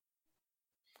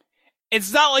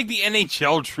 It's not like the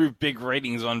NHL drew big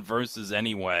ratings on Versus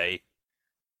anyway.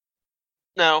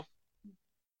 No.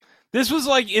 This was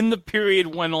like in the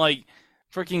period when like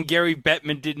freaking Gary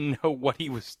Bettman didn't know what he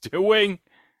was doing.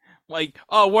 Like,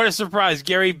 oh, what a surprise,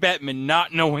 Gary Bettman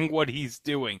not knowing what he's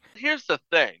doing. Here's the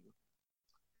thing.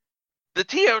 The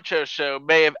T. Ocho show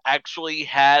may have actually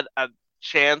had a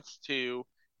chance to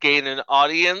gain an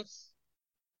audience,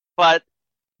 but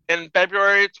in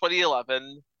February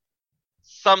 2011,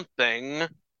 something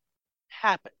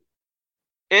happened.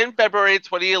 In February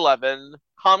 2011,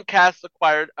 Comcast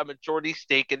acquired a majority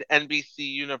stake in NBC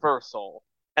Universal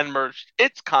and merged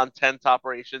its content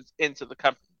operations into the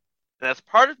company. And as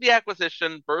part of the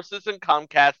acquisition, Versus and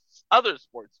Comcast's other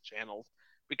sports channels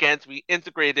began to be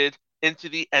integrated into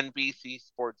the NBC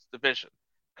Sports division.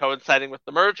 Coinciding with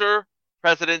the merger,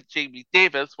 President Jamie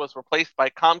Davis was replaced by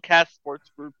Comcast Sports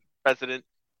Group President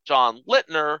John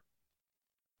Littner,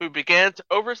 who began to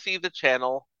oversee the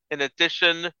channel in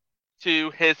addition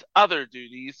to his other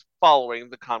duties following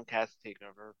the Comcast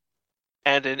takeover.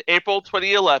 And in April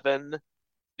 2011,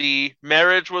 the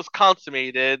marriage was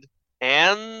consummated,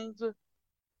 and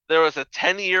there was a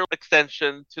 10-year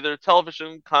extension to their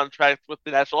television contract with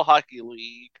the National Hockey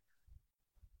League.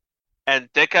 And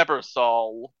Dick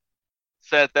Ebersol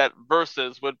said that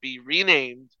Versus would be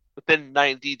renamed within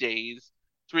 90 days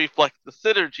to reflect the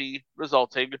synergy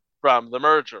resulting from the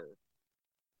merger.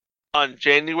 On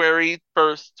January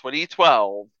 1st,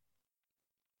 2012,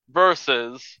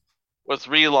 Versus was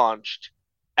relaunched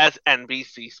as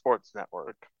NBC Sports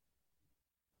Network.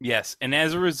 Yes, and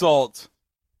as a result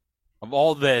of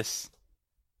all this,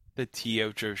 the T.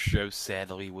 Ocho show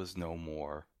sadly was no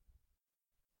more.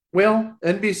 Well,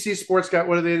 NBC Sports got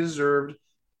what they deserved.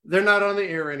 They're not on the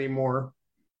air anymore.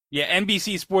 Yeah,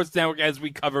 NBC Sports Network, as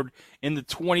we covered in the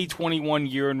 2021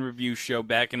 Year in Review show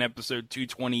back in episode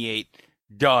 228,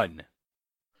 done.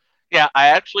 Yeah, I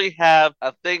actually have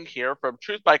a thing here from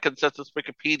Truth by Consensus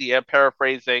Wikipedia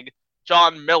paraphrasing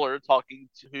John Miller talking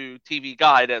to TV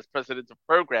Guide as president of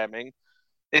programming.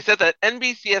 They said that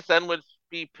NBCSN would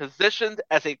be positioned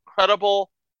as a credible,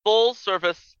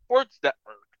 full-service sports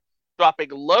network, dropping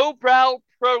lowbrow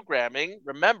programming.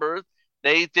 Remember,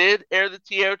 they did air the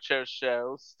T. Ocho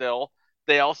show still.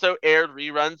 They also aired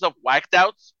reruns of Whacked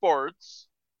Out Sports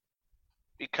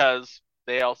because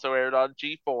they also aired on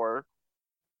G4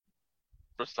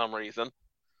 for some reason,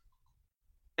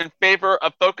 in favor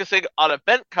of focusing on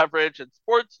event coverage and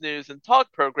sports news and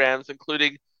talk programs,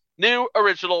 including new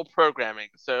original programming.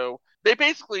 So they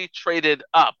basically traded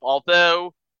up,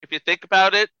 although if you think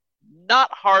about it,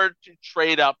 not hard to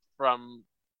trade up from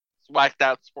Whacked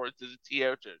Out Sports to the T.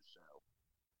 Ocho show.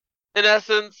 In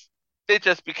essence, they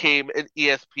just became an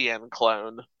ESPN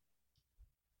clone.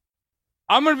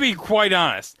 I'm going to be quite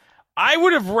honest. I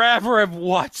would have rather have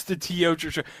watched the T. Ocho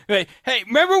show. Hey,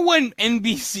 remember when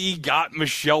NBC got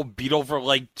Michelle Beadle for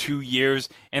like 2 years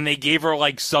and they gave her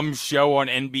like some show on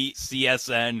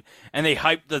NBCSN and they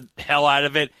hyped the hell out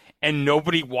of it and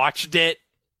nobody watched it?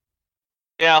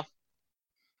 Yeah.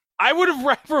 I would have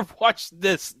rather watched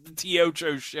the T.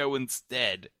 Ocho show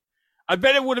instead. I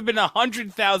bet it would have been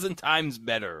 100,000 times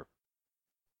better.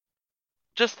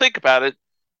 Just think about it.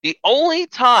 The only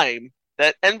time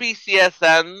that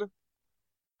NBCSN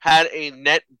had a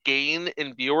net gain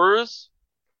in viewers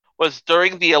was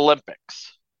during the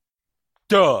Olympics.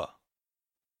 Duh.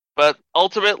 But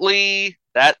ultimately,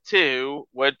 that too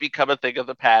would become a thing of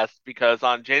the past because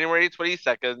on January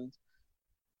 22nd,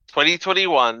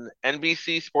 2021,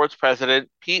 NBC Sports President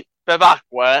Pete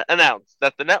Bevacqua announced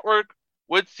that the network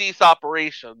would cease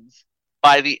operations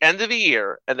by the end of the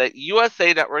year and that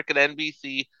USA Network and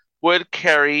NBC would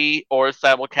carry or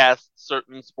simulcast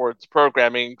certain sports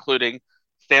programming, including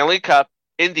Stanley Cup,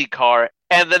 IndyCar,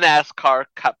 and the NASCAR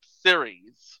Cup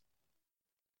Series.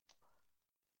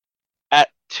 At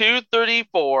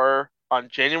 2:34 on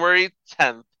January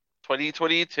 10th,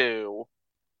 2022,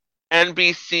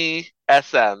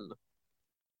 NBCSN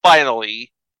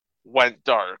finally went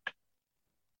dark,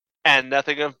 and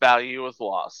nothing of value was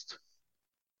lost.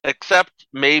 Except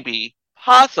maybe,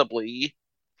 possibly,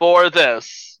 for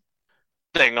this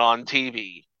thing on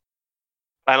TV.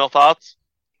 Final thoughts?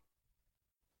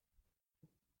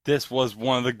 This was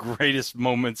one of the greatest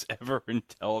moments ever in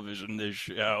television, this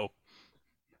show.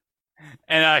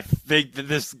 And I think that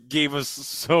this gave us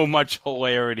so much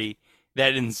hilarity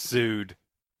that ensued.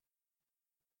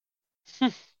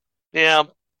 Yeah.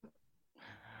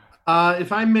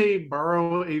 If I may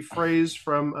borrow a phrase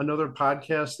from another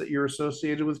podcast that you're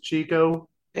associated with, Chico.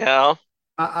 Yeah.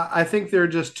 I think they're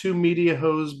just two media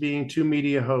hoes being two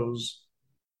media hoes.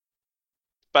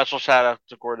 Special shout out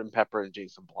to Gordon Pepper and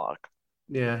Jason Block.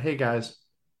 Yeah, hey guys.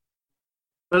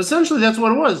 But essentially that's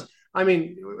what it was. I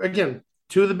mean, again,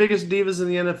 two of the biggest divas in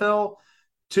the NFL,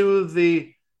 two of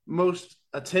the most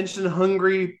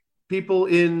attention-hungry people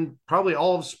in probably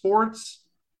all of sports.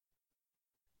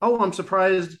 Oh, I'm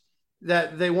surprised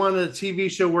that they wanted a TV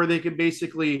show where they could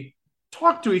basically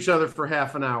talk to each other for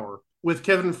half an hour, with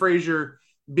Kevin Frazier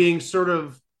being sort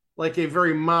of like a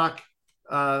very mock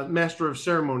master of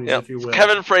ceremonies, if you will.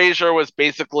 Kevin Frazier was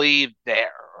basically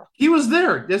there. He was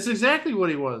there. That's exactly what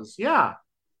he was. Yeah.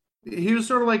 He was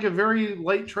sort of like a very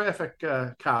light traffic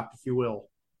cop, if you will.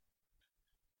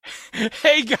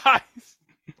 Hey, guys.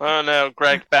 Oh, no.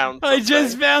 Greg found something. I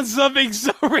just found something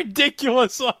so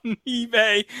ridiculous on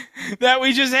eBay that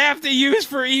we just have to use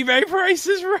for eBay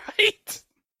Prices Right.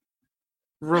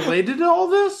 Related to all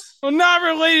this? Well, not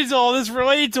related to all this.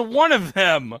 Related to one of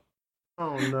them.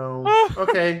 Oh, no.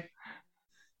 Okay.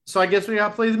 So I guess we got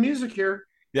to play the music here.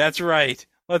 That's right.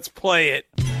 Let's play it.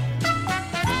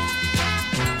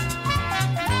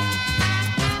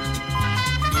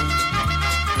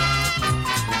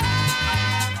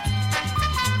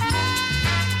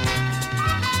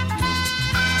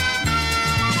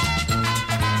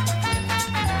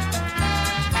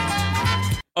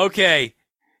 Okay.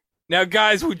 Now,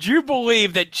 guys, would you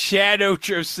believe that Chad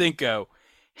Ochocinco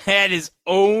had his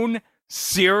own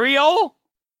cereal?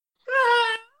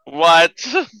 What?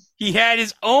 He had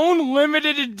his own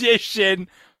limited edition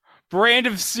brand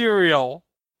of cereal.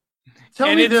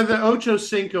 Tell me they're the Ocho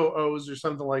Cinco O's or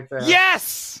something like that.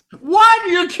 Yes! What?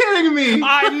 You're kidding me!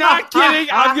 I'm not kidding.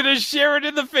 I'm going to share it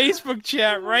in the Facebook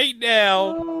chat right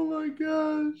now. Oh, my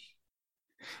gosh.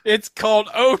 It's called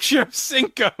Ocho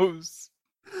Cinco's.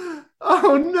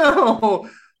 Oh, no.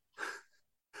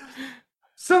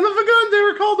 Son of a gun, they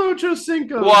were called Ocho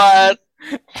Cinco. What?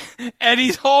 And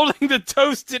he's holding the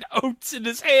toasted oats in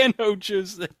his hand, Ocho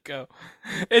Cinco.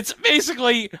 It's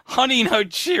basically Honey Nut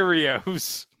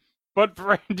Cheerios, but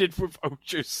branded with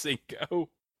Ocho Cinco.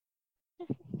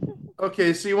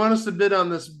 Okay, so you want us to bid on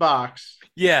this box?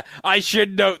 Yeah, I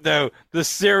should note, though, the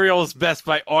cereal is best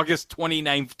by August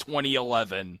 29th,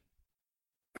 2011.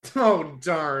 Oh,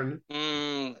 darn.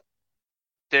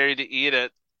 Dare you to eat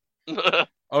it.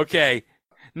 Okay.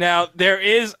 Now, there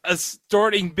is a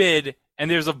starting bid, and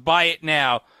there's a buy it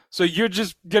now. So you're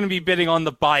just going to be bidding on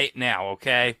the buy it now,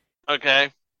 okay?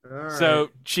 Okay. All right. So,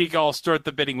 Chico, I'll start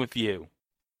the bidding with you.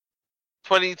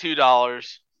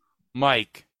 $22.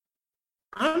 Mike.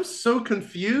 I'm so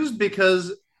confused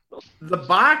because the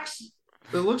box,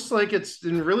 it looks like it's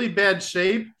in really bad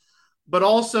shape, but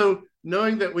also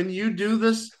knowing that when you do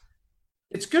this,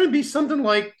 it's going to be something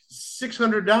like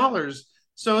 $600.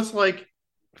 So it's like,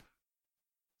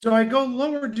 do I go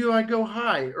low or do I go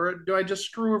high? Or do I just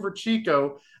screw over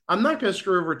Chico? I'm not going to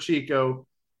screw over Chico.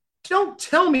 Don't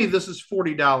tell me this is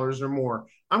 $40 or more.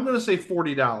 I'm going to say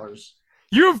 $40.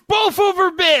 You've both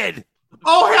overbid!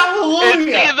 Oh,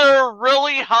 hallelujah! It's either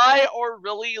really high or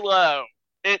really low.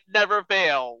 It never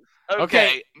fails.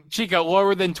 Okay. Chico,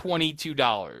 lower than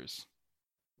 $22.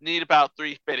 Need about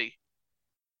 $350.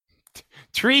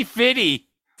 $350?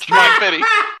 $350.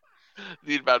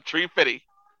 Need about $350.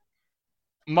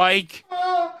 Mike.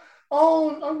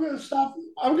 I'm gonna stop.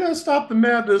 I'm gonna stop the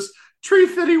madness. Tree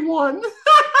 51.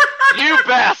 You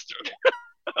bastard.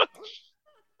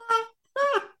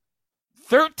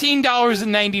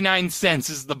 $13.99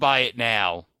 is the buy it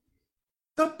now.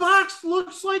 The box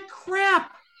looks like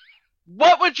crap.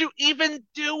 What would you even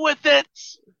do with it?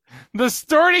 The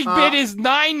starting bid is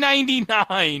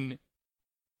 $9.99.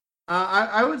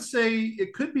 I would say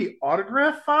it could be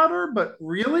autograph fodder, but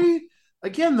really,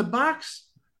 again, the box.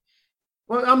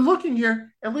 Well, I'm looking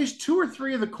here. At least 2 or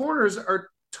 3 of the corners are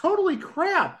totally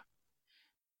crap,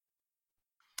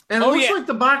 and it looks like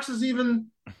the box is even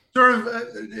sort of.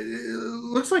 It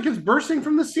looks like it's bursting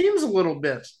from the seams a little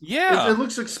bit. Yeah, it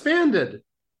looks expanded.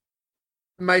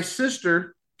 My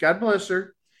sister, God bless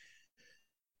her,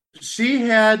 she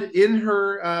had in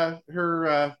her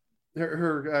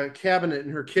cabinet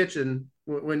in her kitchen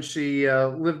when she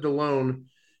lived alone.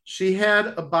 She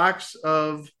had a box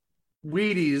of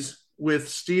Wheaties with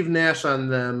Steve Nash on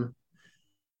them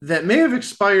that may have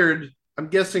expired. I'm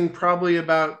guessing probably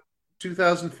about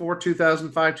 2004,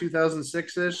 2005,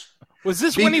 2006-ish. Was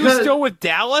this when he was still with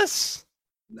Dallas?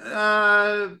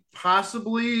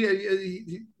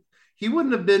 Possibly. He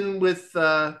wouldn't have been with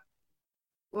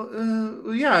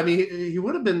Well, yeah, I mean, he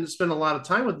would have been spent a lot of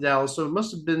time with Dallas, so it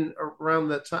must have been around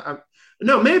that time.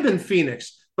 No, it may have been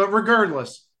Phoenix, but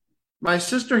regardless, my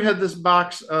sister had this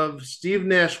box of Steve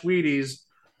Nash Wheaties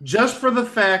just for the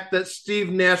fact that Steve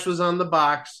Nash was on the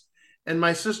box, and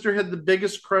my sister had the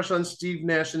biggest crush on Steve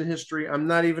Nash in history. I'm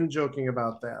not even joking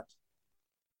about that.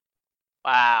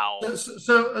 Wow.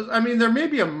 So I mean, there may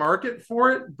be a market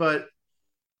for it, but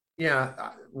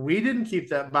yeah, we didn't keep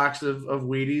that box of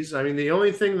Wheaties. I mean, the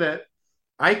only thing that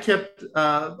I kept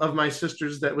of my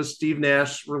sister's that was Steve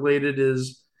Nash related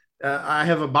is I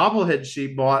have a bobblehead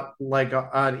she bought like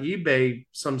on eBay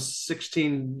some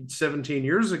 16, 17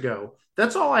 years ago.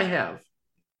 That's all I have.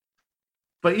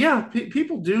 But yeah,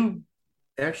 people do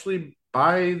actually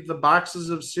buy the boxes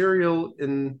of cereal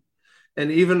and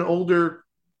even older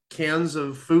cans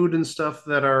of food and stuff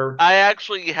that are. I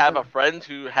actually have a friend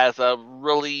who has a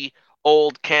really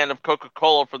old can of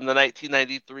Coca-Cola from the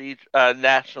 1993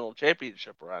 National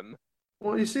Championship run.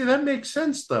 Well, you see, that makes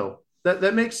sense though.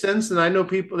 That makes sense, and I know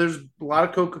people. There's a lot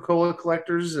of Coca-Cola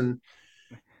collectors, and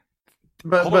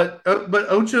but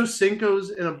Ocho Cinco's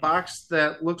in a box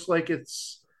that looks like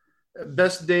its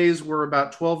best days were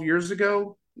about 12 years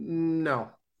ago. No.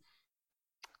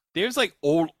 There's like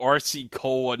old RC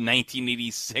Cola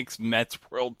 1986 Mets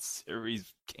World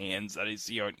Series cans that I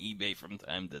see on eBay from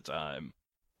time to time.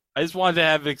 I just wanted to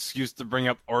have an excuse to bring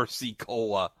up RC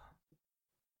Cola.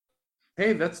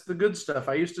 Hey, that's the good stuff.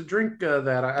 I used to drink that.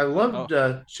 I loved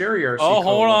cherry RC Oh, Cola.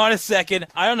 hold on a second.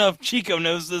 I don't know if Chico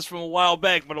knows this from a while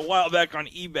back, but a while back on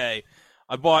eBay,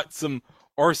 I bought some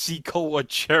RC Cola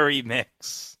cherry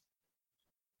mix.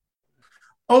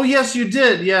 Oh, yes, you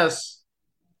did. Yes.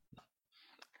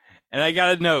 And I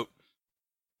got a note.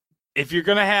 If you're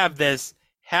going to have this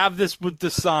with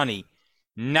Dasani,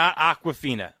 not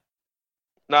Aquafina.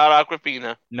 Not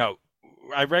Aquafina. No.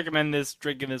 I recommend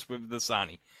drinking this with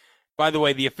Dasani. By the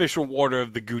way, the official water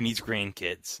of the Goonies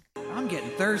grandkids. I'm getting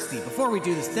thirsty. Before we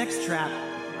do this next trap,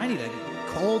 I need a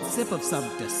cold sip of some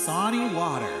Dasani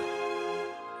water.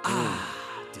 Ah,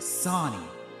 Dasani.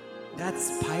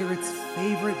 That's Pirate's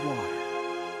favorite water.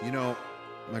 You know,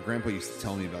 my grandpa used to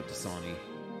tell me about Dasani.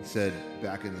 He said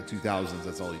back in the 2000s,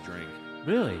 that's all he drank.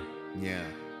 Really? Yeah.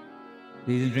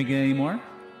 He doesn't drink it anymore?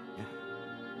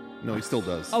 No, he still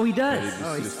does. Oh, he does?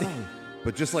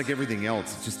 But just like everything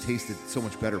else, it just tasted so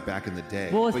much better back in the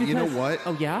day. Well, it's but you know because- what?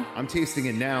 Oh, yeah? I'm tasting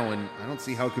it now, and I don't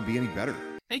see how it could be any better.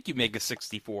 Thank you, Mega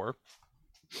 64.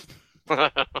 All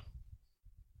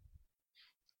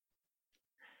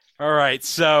right,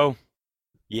 so,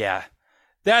 yeah,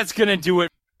 that's going to do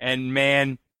it. And,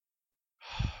 man,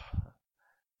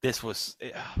 this was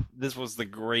the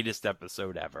greatest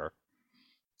episode ever.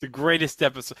 The greatest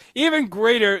episode. Even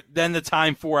greater than the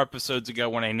time 4 episodes ago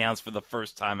when I announced for the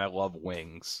first time I love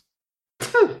wings.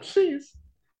 Jeez.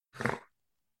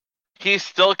 He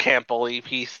still can't believe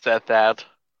he said that.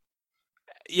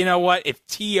 You know what? If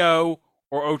T.O.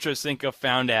 or Ocho Cinco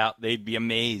found out, they'd be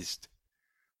amazed.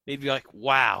 They'd be like,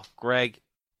 wow, Greg,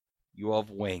 you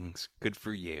love wings. Good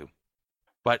for you.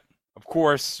 But, of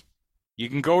course, you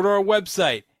can go to our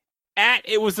website at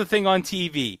It Was the Thing on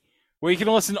TV, where you can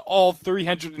listen to all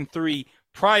 303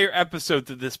 prior episodes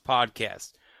of this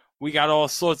podcast. We got all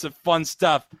sorts of fun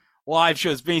stuff, live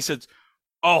shows, mini-sodes.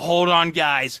 Oh, hold on,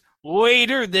 guys.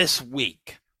 Later this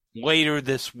week, we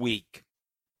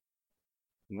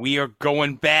are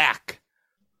going back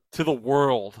to the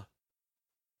world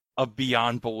of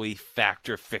Beyond Belief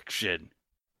Factor Fiction.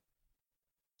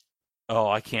 Oh,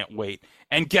 I can't wait.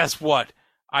 And guess what?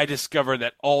 I discovered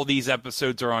that all these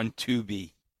episodes are on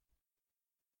Tubi.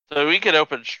 So we could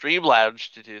open Stream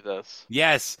Lounge to do this.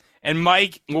 Yes, and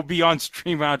Mike will be on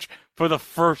Stream Lounge for the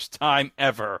first time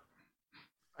ever.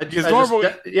 I just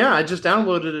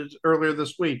downloaded it earlier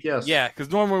this week. Yes. Yeah, because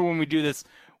normally when we do this,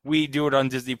 we do it on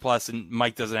Disney Plus, and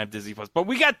Mike doesn't have Disney Plus. But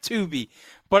we got Tubi.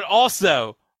 But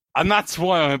also, I'm not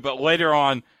spoiling it, but later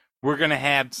on, we're going to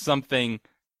have something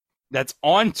that's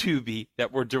on Tubi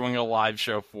that we're doing a live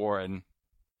show for, and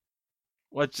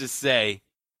let's just say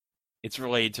it's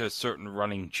related to a certain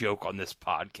running joke on this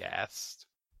podcast.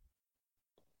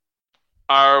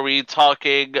 Are we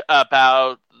talking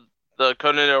about the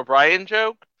Conan O'Brien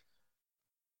joke?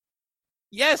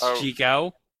 Yes,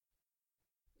 Chico.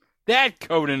 That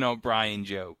Conan O'Brien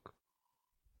joke.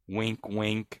 Wink,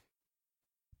 wink.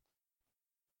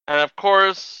 And of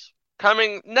course,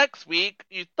 coming next week,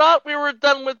 you thought we were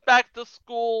done with back to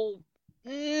school.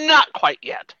 Not quite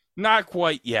yet. Not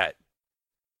quite yet.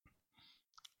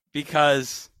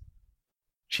 Because,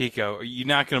 Chico, you're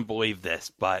not going to believe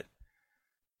this, but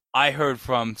I heard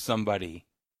from somebody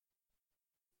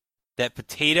that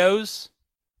potatoes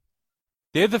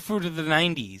They're the fruit of the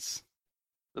 90s.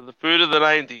 They're the fruit of the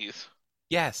 90s.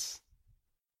 Yes.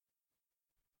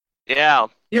 Yeah.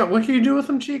 Yeah, what can you do with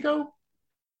them, Chico?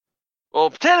 Well,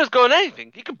 potatoes go in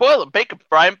anything. You can boil them, bake them,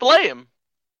 fry them, fillet them.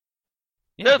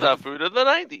 Yeah, They're the fruit of the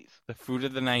 90s. The fruit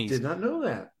of the 90s. Did not know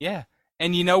that. Yeah.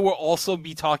 And you know we'll also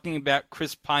be talking about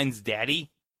Chris Pine's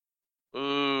daddy?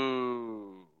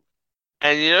 Ooh.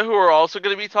 And you know who we're also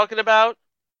going to be talking about?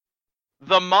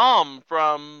 The mom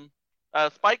from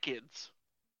Spy Kids.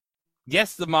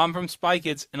 Yes, the mom from Spy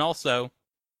Kids, and also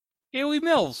Haley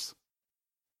Mills.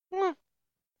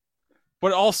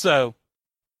 But also,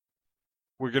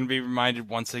 we're going to be reminded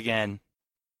once again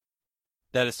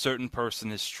that a certain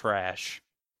person is trash.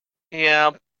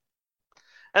 Yeah.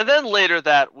 And then later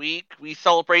that week, we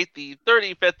celebrate the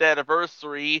 35th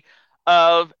anniversary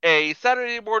of a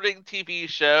Saturday morning TV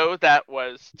show that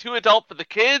was too adult for the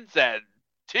kids and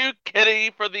too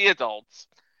kiddie for the adults.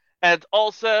 And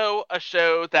also a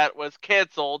show that was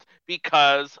canceled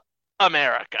because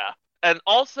America. And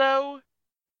also,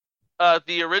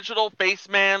 the original face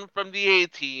man from the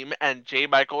A-Team and J.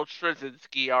 Michael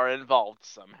Straczynski are involved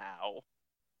somehow.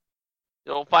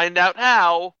 You'll find out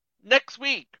how next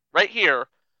week, right here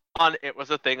on It Was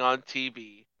a Thing on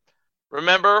TV.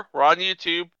 Remember, we're on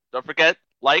YouTube. Don't forget,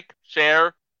 like,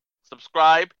 share,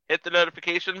 subscribe, hit the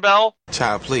notification bell.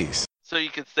 Child, please. So you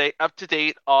can stay up to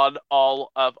date on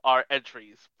all of our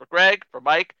entries. For Greg, for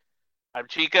Mike, I'm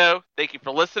Chico. Thank you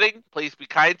for listening. Please be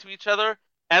kind to each other,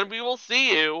 and we will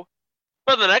see you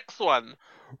for the next one.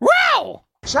 Wow!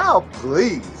 Child,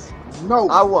 please. No.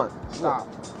 I won. Stop.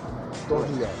 Don't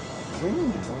do that.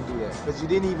 Don't do that. Because you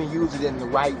didn't even use it in the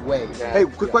right way. Yeah, hey,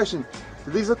 quick question.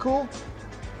 Do these look cool?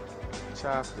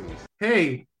 Child, please.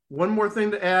 Hey, one more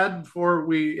thing to add before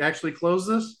we actually close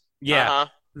this. Yeah.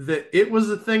 The It Was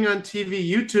a Thing on TV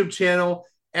YouTube channel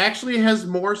actually has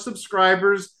more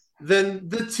subscribers than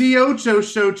the T.O.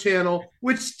 Show channel,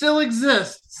 which still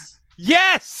exists.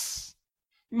 Yes!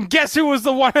 Guess who was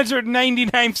the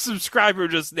 199th subscriber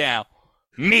just now?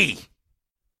 Me.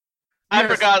 I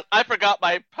forgot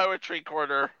my poetry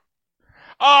corner.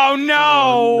 Oh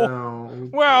no! No.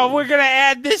 Well, we're gonna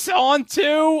add this on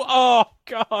too? Oh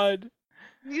god.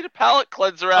 You need a palate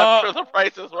cleanser after The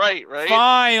Price is Right?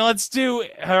 Fine, let's do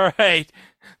it. Alright.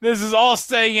 This is all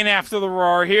staying in after the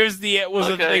roar. Here's the It Was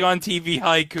a Thing on TV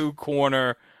haiku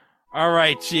corner.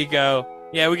 Alright, Chico.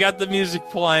 Yeah, we got the music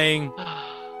playing.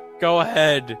 Go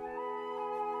ahead.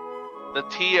 The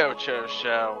T.O.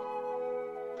 Show.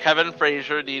 Kevin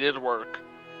Frazier needed work.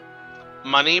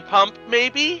 Money pump,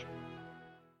 maybe?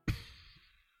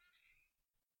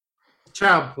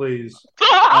 Child, please.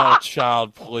 Oh,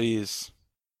 child, please.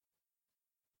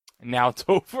 Now it's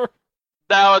over?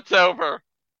 Now it's over.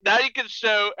 Now you can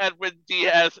show Edwin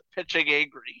Diaz pitching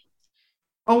angry.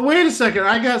 Oh, wait a second.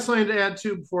 I got something to add,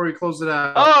 too, before we close it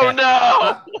out. Oh,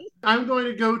 no! I'm going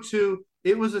to go to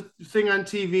It Was a Thing on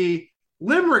TV,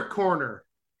 Limerick Corner.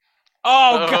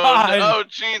 Oh, God! Oh,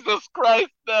 Jesus Christ,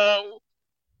 no!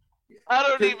 I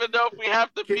don't even know if we have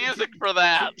the music for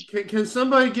that. Can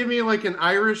somebody give me, like, an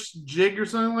Irish jig or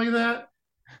something like that?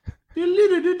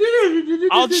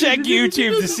 I'll check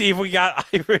YouTube to see if we got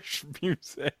Irish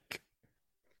music.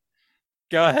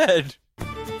 Go ahead.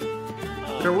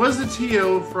 There was a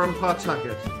T.O. from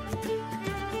Pawtucket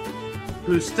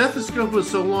whose stethoscope was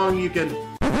so long you can...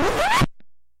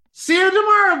 See you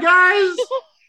tomorrow, guys!